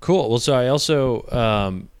 Cool. Well, so I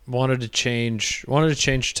also wanted to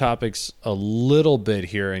change topics a little bit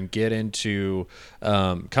here and get into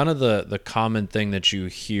kind of the common thing that you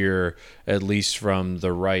hear, at least from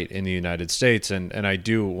the right in the United States, and I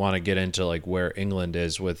do want to get into like where England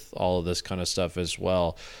is with all of this kind of stuff as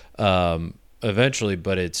well eventually.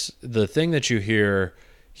 But it's the thing that you hear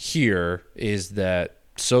here is that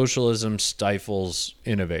socialism stifles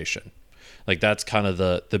innovation. Like that's kind of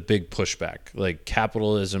the big pushback. Like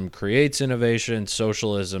capitalism creates innovation,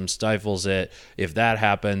 socialism stifles it. If that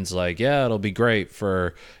happens, it'll be great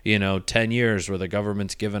for 10 years where the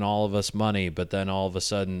government's giving all of us money, but then all of a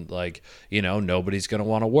sudden nobody's going to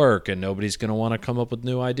want to work and nobody's going to want to come up with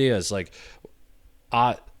new ideas. Like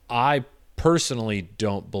I personally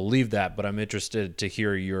don't believe that, but I'm interested to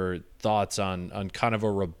hear your thoughts on kind of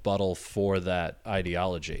a rebuttal for that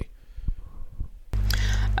ideology.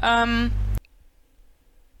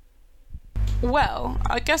 Well,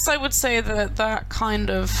 I guess I would say that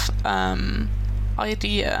kind of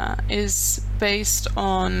idea is based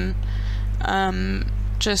on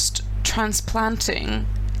just transplanting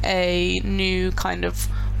a new kind of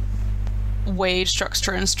wage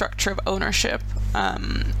structure and structure of ownership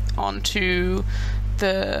onto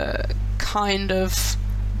the kind of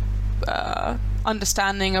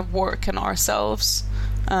understanding of work and ourselves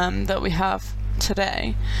that we have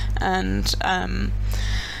today. And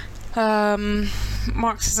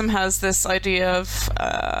Marxism has this idea of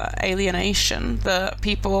alienation, that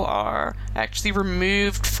people are actually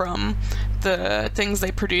removed from the things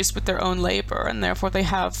they produce with their own labor, and therefore they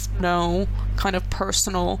have no kind of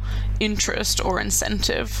personal interest or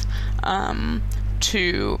incentive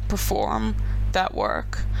to perform that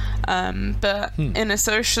work. But in a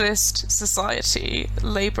socialist society,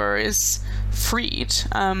 labor is freed.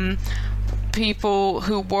 People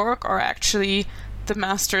who work are actually the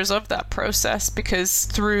masters of that process, because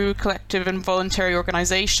through collective and voluntary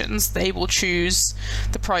organizations they will choose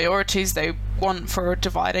the priorities they want for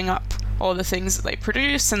dividing up all the things that they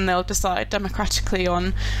produce, and they'll decide democratically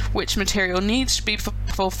on which material needs to be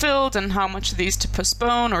fulfilled and how much of these to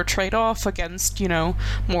postpone or trade off against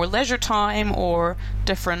more leisure time or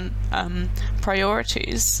different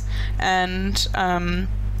priorities. And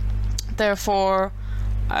therefore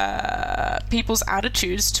people's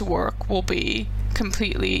attitudes to work will be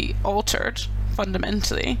completely altered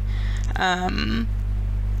fundamentally.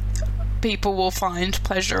 People will find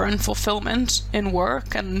pleasure and fulfillment in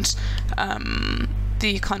work, and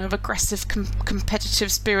the kind of aggressive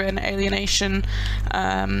competitive spirit and alienation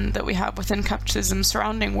that we have within capitalism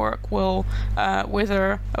surrounding work will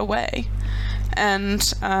wither away. And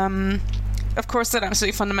of course, an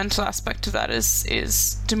absolutely fundamental aspect of that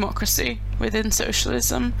is democracy within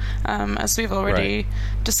socialism, as we've already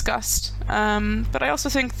discussed. But I also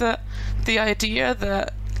think that the idea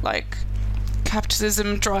that like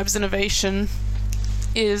capitalism drives innovation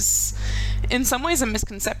is in some ways a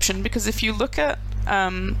misconception, because if you look at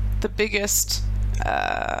the biggest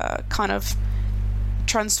kind of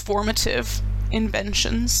transformative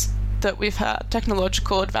inventions that we've had,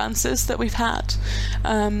 technological advances that we've had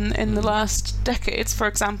in the last decades, for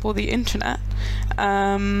example, the internet,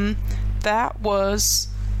 that was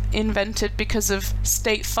invented because of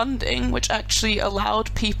state funding, which actually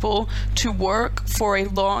allowed people to work for a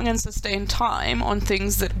long and sustained time on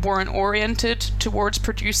things that weren't oriented towards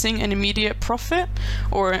producing an immediate profit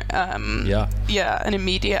or an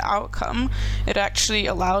immediate outcome. It actually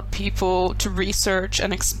allowed people to research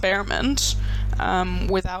and experiment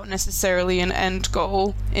without necessarily an end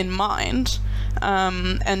goal in mind,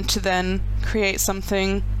 and to then create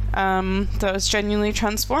something that was genuinely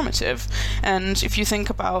transformative. And if you think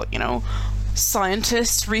about,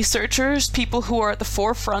 scientists, researchers, people who are at the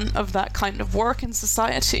forefront of that kind of work in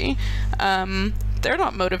society, they're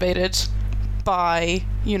not motivated by,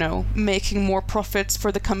 making more profits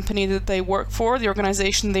for the company that they work for, the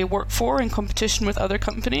organization they work for, in competition with other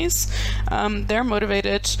companies. They're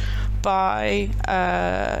motivated by,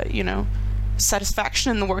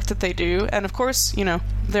 satisfaction in the work that they do, and of course,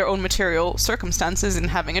 their own material circumstances in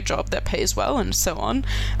having a job that pays well and so on.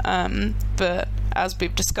 But as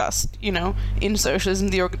we've discussed, in socialism,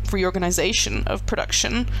 the reorganization of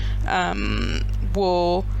production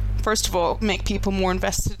will, first of all, make people more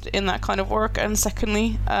invested in that kind of work, and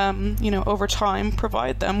secondly, over time,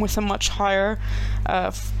 provide them with a much higher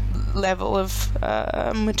level of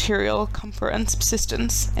material comfort and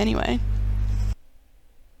subsistence anyway.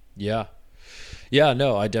 Yeah,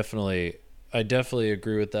 no, I definitely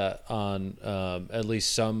agree with that on at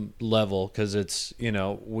least some level, because it's,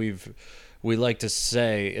 we like to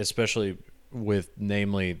say, especially with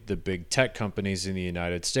namely the big tech companies in the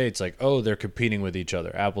United States, like, oh, they're competing with each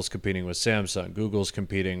other. Apple's competing with Samsung, Google's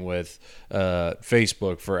competing with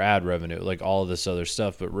Facebook for ad revenue, like all of this other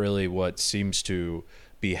stuff. But really what seems to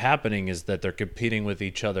be happening is that they're competing with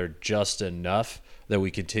each other just enough that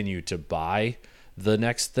we continue to buy the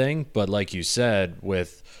next thing. But like you said,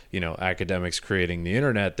 with academics creating the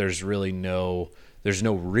internet, there's no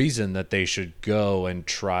reason that they should go and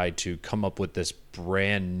try to come up with this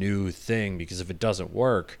brand new thing, because if it doesn't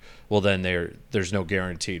work, well, then there's no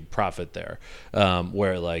guaranteed profit there.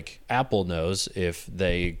 Where like Apple knows if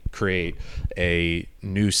they create a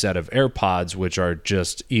new set of AirPods, which are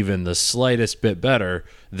just even the slightest bit better,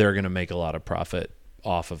 they're going to make a lot of profit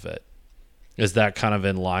off of it. Is that kind of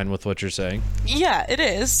in line with what you're saying? Yeah, it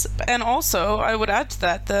is. And also, I would add to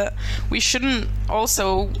that we shouldn't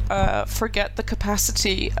also forget the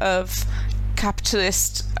capacity of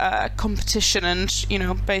capitalist competition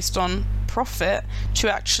and, based on profit,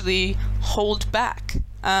 to actually hold back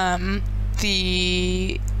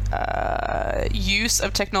the use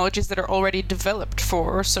of technologies that are already developed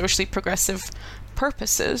for socially progressive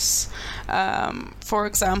purposes. For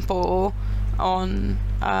example, on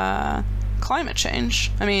climate change.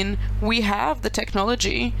 I mean, we have the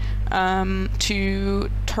technology to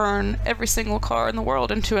turn every single car in the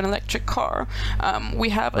world into an electric car. We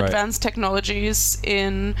have advanced technologies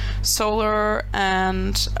in solar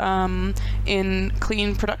and in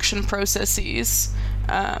clean production processes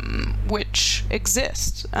which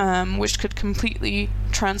exist, which could completely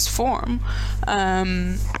transform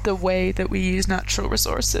the way that we use natural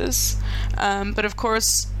resources. But of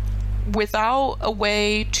course, without a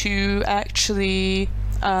way to actually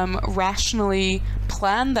rationally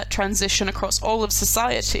plan that transition across all of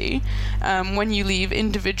society, when you leave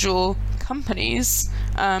individual companies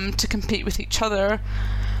to compete with each other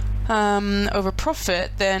over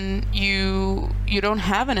profit, then you don't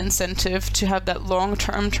have an incentive to have that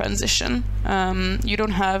long-term transition. You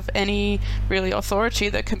don't have any really authority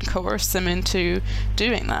that can coerce them into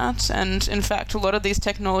doing that. And in fact, a lot of these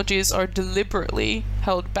technologies are deliberately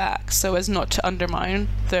held back so as not to undermine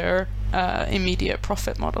their immediate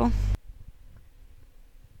profit model.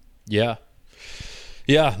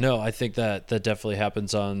 Yeah, no, I think that definitely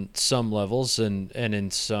happens on some levels, and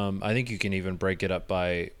in some, I think you can even break it up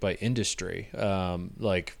by industry.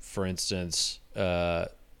 Like, for instance,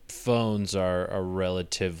 phones are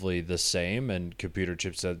relatively the same, and computer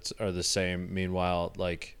chipsets are the same. Meanwhile,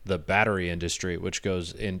 like the battery industry, which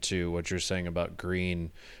goes into what you're saying about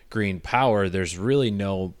green green power, there's really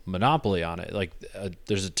no monopoly on it. Like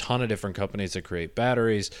there's a ton of different companies that create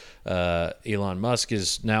batteries. Elon Musk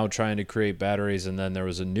is now trying to create batteries, and then there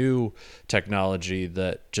was a new technology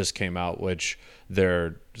that just came out, which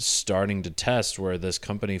they're starting to test, where this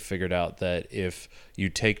company figured out that if you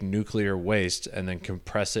take nuclear waste and then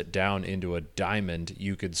compress it down into a diamond,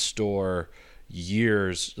 you could store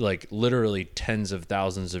years, like literally tens of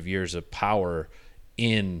thousands of years of power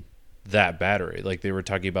in that battery. Like they were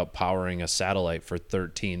talking about powering a satellite for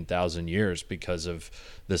 13,000 years because of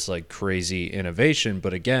this like crazy innovation.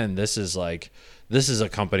 But again, this is a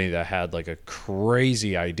company that had like a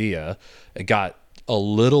crazy idea. It got a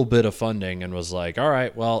little bit of funding and was like, all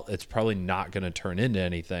right, well, it's probably not going to turn into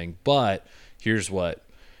anything, but here's what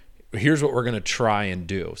we're going to try and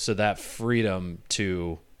do. So that freedom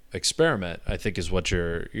to experiment, I think, is what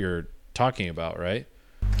you're talking about, right?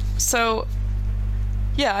 So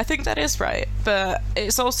yeah, I think that is right, but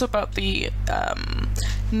it's also about the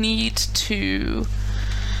need to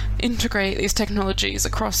integrate these technologies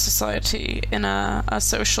across society in a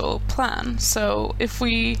social plan. So if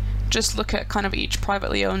we just look at kind of each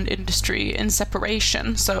privately owned industry in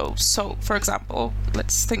separation, so for example,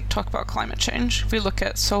 let's talk about climate change. If we look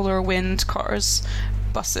at solar, wind, cars,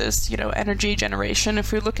 buses, energy generation,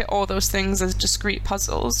 if we look at all those things as discrete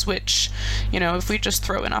puzzles, which, if we just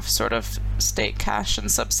throw enough sort of state cash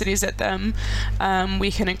and subsidies at them,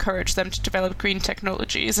 we can encourage them to develop green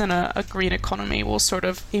technologies, and a green economy will sort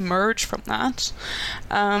of emerge from that.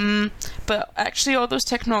 But actually all those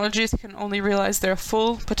technologies can only realize their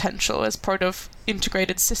full potential as part of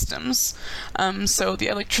integrated systems. So the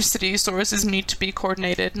electricity sources need to be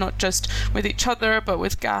coordinated not just with each other, but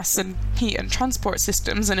with gas and heat and transport systems.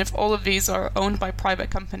 And if all of these are owned by private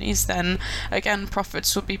companies, then again,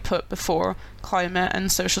 profits will be put before climate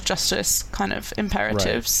and social justice kind of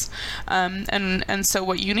imperatives. Right. And so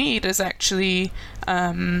what you need is actually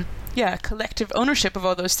collective ownership of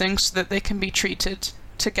all those things so that they can be treated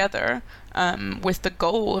together, with the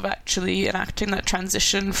goal of actually enacting that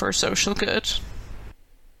transition for social good.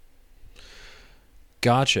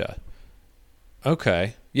 Gotcha.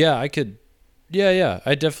 Okay. Yeah, I could. Yeah.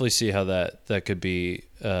 I definitely see how that could be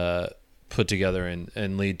put together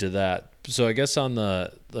and lead to that. So I guess on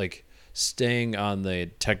the staying on the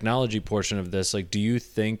technology portion of this, do you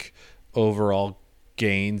think overall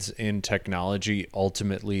gains in technology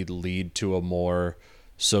ultimately lead to a more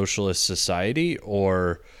socialist society?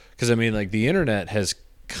 Or because the internet has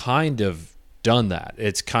kind of done that.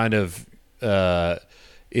 It's kind of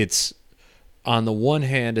it's on the one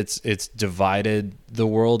hand, it's divided the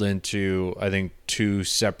world into, I think, two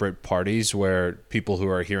separate parties, where people who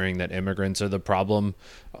are hearing that immigrants are the problem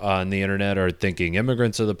on the internet are thinking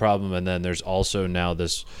immigrants are the problem. And then there's also now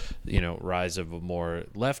this, rise of a more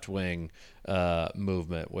left-wing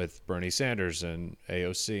movement with Bernie Sanders and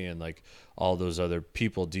AOC and all those other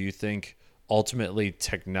people. Do you think ultimately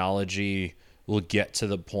technology will get to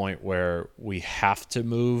the point where we have to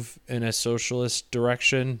move in a socialist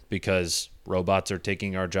direction because robots are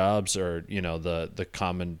taking our jobs, or the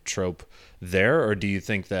common trope there? Or do you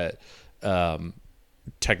think that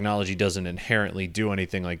technology doesn't inherently do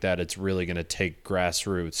anything like that? It's really going to take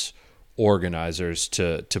grassroots organizers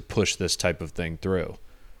to push this type of thing through?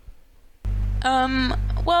 Well,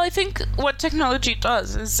 I think what technology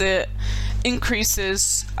does is it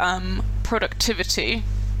increases productivity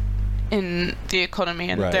in the economy,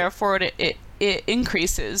 and right. Therefore it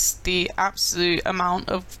increases the absolute amount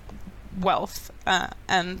of wealth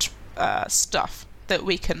and stuff that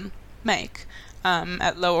we can make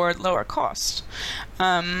at lower cost.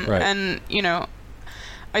 Right. And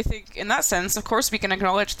I think in that sense, of course, we can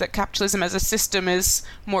acknowledge that capitalism as a system is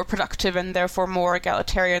more productive and therefore more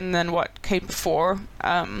egalitarian than what came before,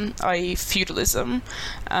 i.e. feudalism,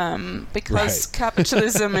 because right.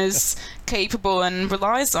 Capitalism is capable and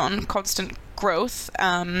relies on constant growth,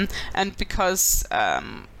 and because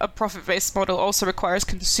a profit-based model also requires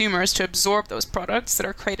consumers to absorb those products that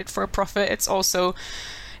are created for a profit, it's also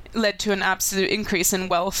led to an absolute increase in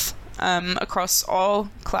wealth across all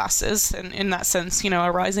classes, and in that sense,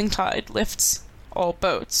 a rising tide lifts all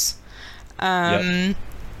boats. Yep.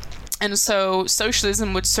 And so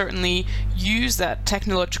socialism would certainly use that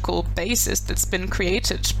technological basis that's been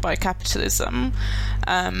created by capitalism,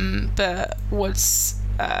 but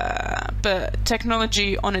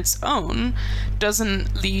technology on its own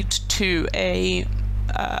doesn't lead to a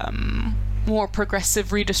more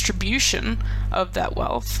progressive redistribution of that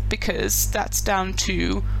wealth, because that's down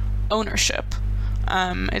to ownership.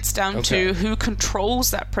 It's down to who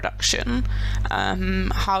controls that production,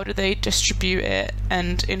 how do they distribute it,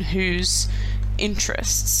 and in whose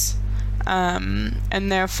interests.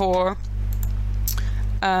 and therefore,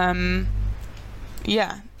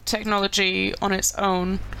 technology on its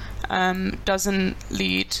own doesn't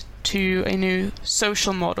lead to a new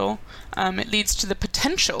social model. It leads to the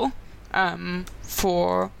potential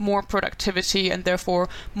for more productivity and therefore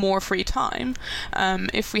more free time.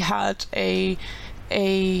 If we had a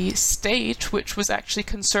state which was actually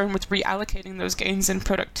concerned with reallocating those gains in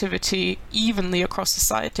productivity evenly across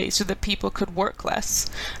society so that people could work less,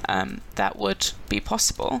 that would be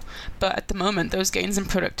possible. But at the moment, those gains in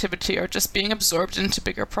productivity are just being absorbed into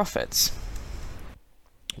bigger profits.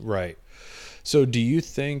 Right. So do you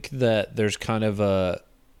think that there's kind of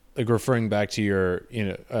referring back to your,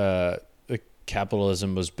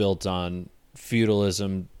 capitalism was built on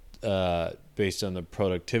feudalism, based on the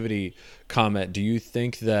productivity comment, do you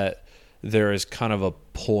think that there is kind of a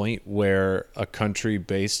point where a country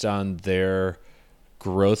based on their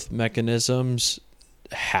growth mechanisms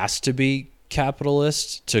has to be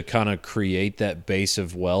capitalist to kind of create that base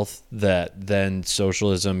of wealth that then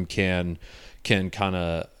socialism can kind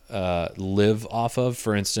of live off of?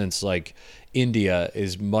 For instance, like India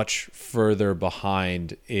is much further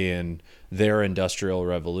behind in their industrial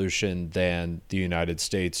revolution than the United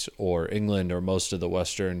States or England or most of the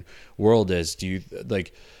Western world is. Do you,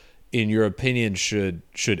 like, in your opinion, should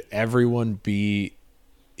everyone be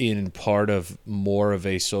in part of more of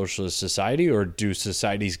a socialist society, or do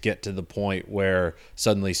societies get to the point where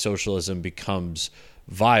suddenly socialism becomes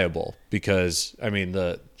viable? Because I mean,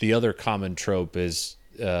 the other common trope is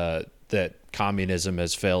that communism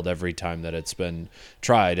has failed every time that it's been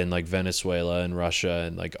tried, in like Venezuela and Russia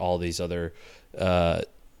and like all these other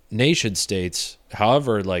nation states.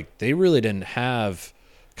 However, like they really didn't have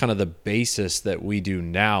kind of the basis that we do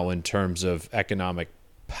now in terms of economic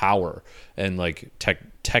power and like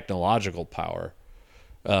technological power.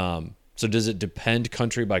 So does it depend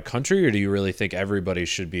country by country, or do you really think everybody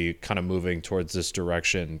should be kind of moving towards this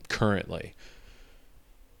direction currently?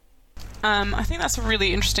 I think that's a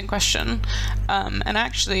really interesting question. And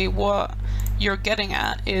actually what you're getting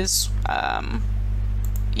at is,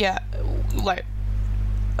 like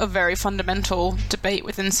a very fundamental debate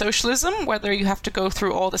within socialism, whether you have to go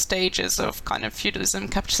through all the stages of kind of feudalism,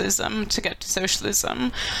 capitalism to get to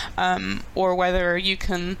socialism, or whether you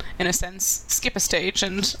can, in a sense, skip a stage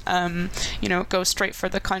and, go straight for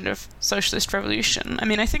the kind of socialist revolution. I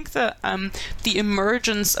mean, I think that the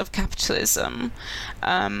emergence of capitalism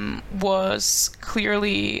was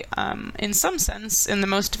clearly, in some sense, in the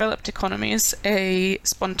most developed economies, a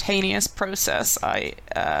spontaneous process,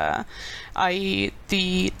 i.e.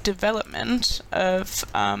 the development of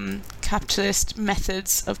capitalist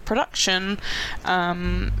methods of production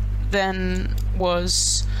then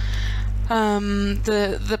was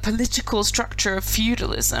the political structure of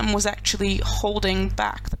feudalism was actually holding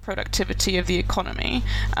back the productivity of the economy,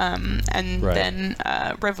 and right. Then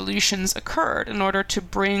revolutions occurred in order to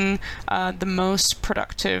bring the most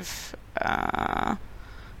productive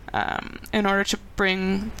in order to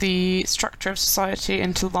bring the structure of society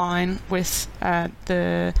into line with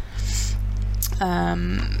the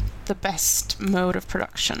best mode of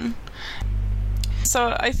production.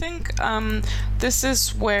 So I think this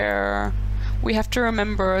is where we have to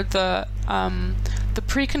remember the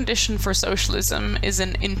precondition for socialism is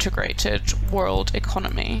an integrated world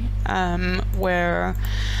economy, where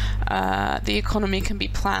the economy can be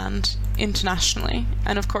planned internationally.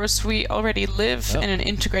 And of course, we already live in an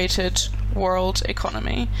integrated world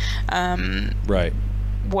economy. Right.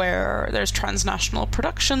 Where there's transnational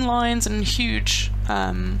production lines and huge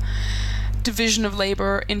division of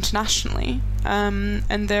labor internationally.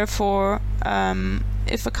 And therefore,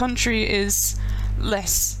 if a country is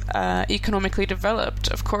less economically developed,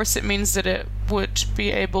 of course it means that it would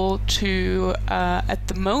be able to, at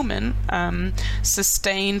the moment,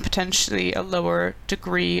 sustain potentially a lower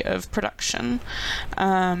degree of production,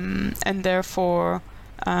 and therefore,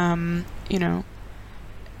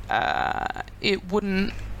 it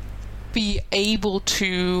wouldn't be able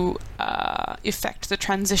to effect the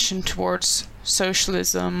transition towards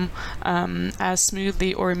socialism as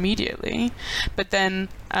smoothly or immediately. But then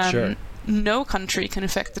sure. No country can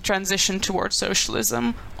effect the transition towards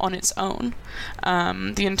socialism on its own.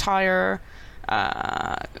 The entire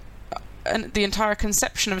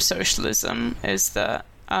conception of socialism is that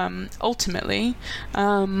ultimately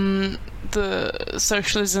the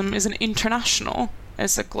socialism is an international,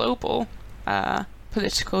 is a global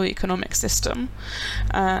political economic system,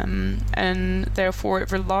 and therefore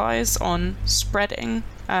it relies on spreading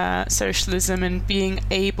socialism and being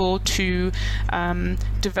able to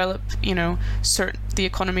develop, the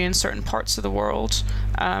economy in certain parts of the world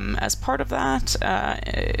as part of that,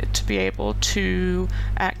 to be able to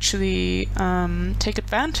actually take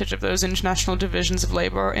advantage of those international divisions of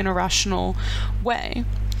labor in a rational way.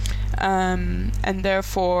 And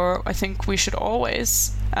therefore, I think we should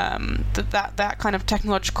always, that kind of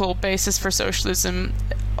technological basis for socialism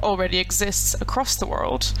already exists across the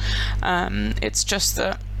world. It's just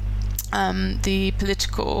that the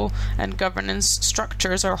political and governance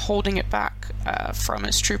structures are holding it back from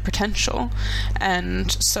its true potential.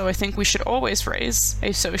 And so I think we should always raise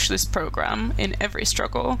a socialist program in every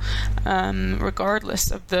struggle, regardless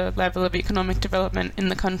of the level of economic development in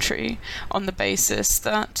the country, on the basis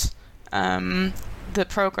that the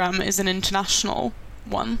program is an international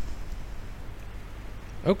one.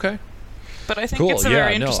 Okay. But I think it's a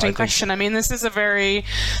very interesting question. I mean, this is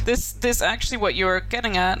this actually what you were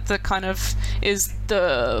getting at, the kind of is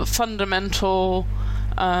the fundamental,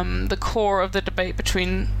 the core of the debate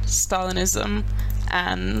between Stalinism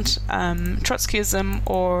and Trotskyism,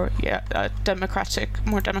 or a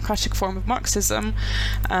more democratic form of Marxism.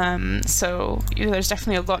 So there's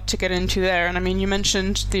definitely a lot to get into there. And I mean, you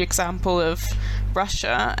mentioned the example of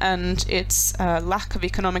Russia and its lack of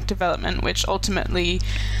economic development, which ultimately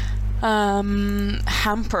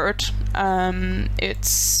hampered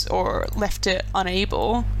or left it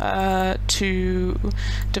unable to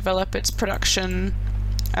develop its production.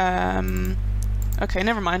 Okay,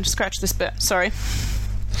 never mind. Scratch this bit. Sorry.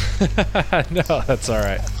 No, that's all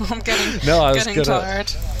right. I'm getting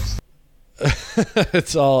tired.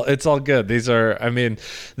 It's all good. These are, I mean,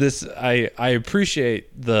 I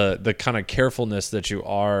appreciate the kind of carefulness that you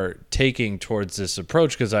are taking towards this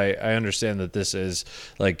approach, because I understand that this is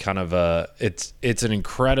like kind of it's an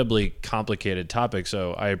incredibly complicated topic.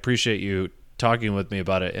 So I appreciate you talking with me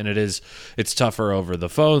about it, and it's tougher over the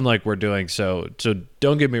phone like we're doing. So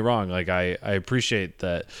don't get me wrong. Like I appreciate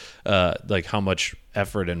that, like how much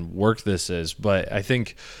effort and work this is, but I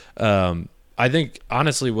think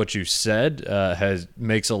honestly what you said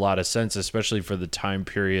makes a lot of sense, especially for the time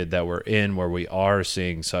period that we're in, where we are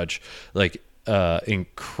seeing such like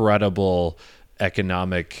incredible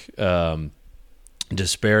economic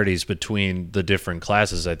disparities between the different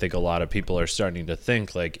classes. I think a lot of people are starting to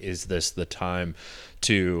think like, is this the time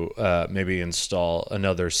to maybe install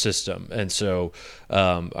another system? And so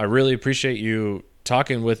I really appreciate you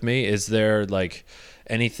talking with me. Is there like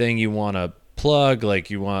anything you want to plug? Like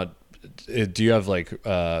do you have like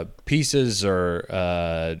pieces or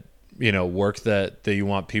work that you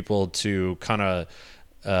want people to kind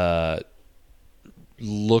of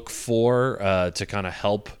look for to kind of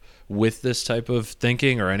help with this type of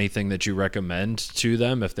thinking, or anything that you recommend to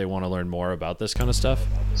them if they want to learn more about this kind of stuff?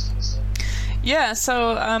 Yeah,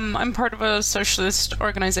 so I'm part of a socialist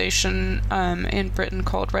organization in Britain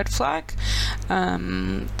called Red Flag.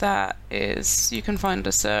 That is, you can find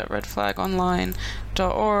us at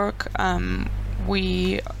redflagonline.org.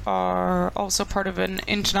 We are also part of an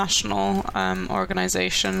international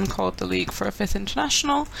organization called the League for a Fifth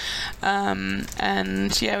International.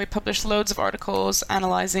 And yeah, we publish loads of articles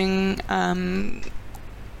analyzing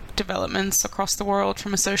developments across the world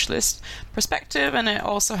from a socialist perspective, and it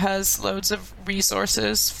also has loads of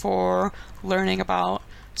resources for learning about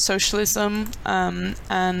socialism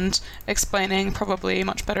and explaining, probably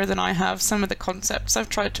much better than I have, some of the concepts I've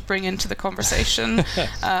tried to bring into the conversation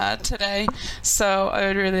today. So I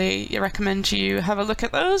would really recommend you have a look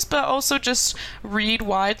at those, but also just read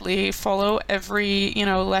widely, follow every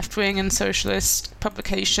left-wing and socialist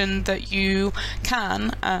publication that you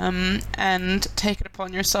can, and take it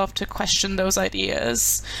upon yourself to question those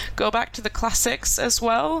ideas. Go back to the classics as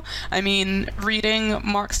well. I mean, reading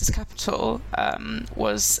Marx's Capital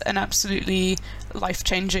was an absolutely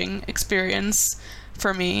life-changing experience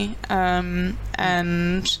for me, and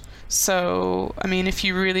so I mean, if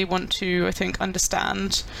you really want to, I think,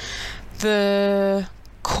 understand the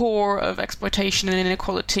core of exploitation and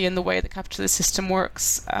inequality and the way the capitalist system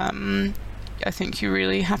works, I think you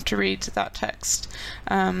really have to read that text.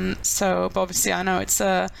 But obviously I know it's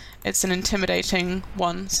an intimidating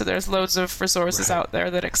one, so there's loads of resources out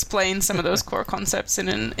there that explain some of those core concepts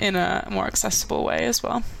in a more accessible way as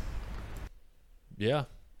well. Yeah,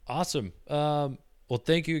 awesome. Well,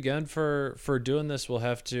 thank you again for doing this. We'll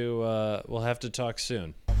have to talk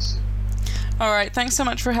soon. All right, thanks so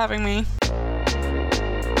much for having me.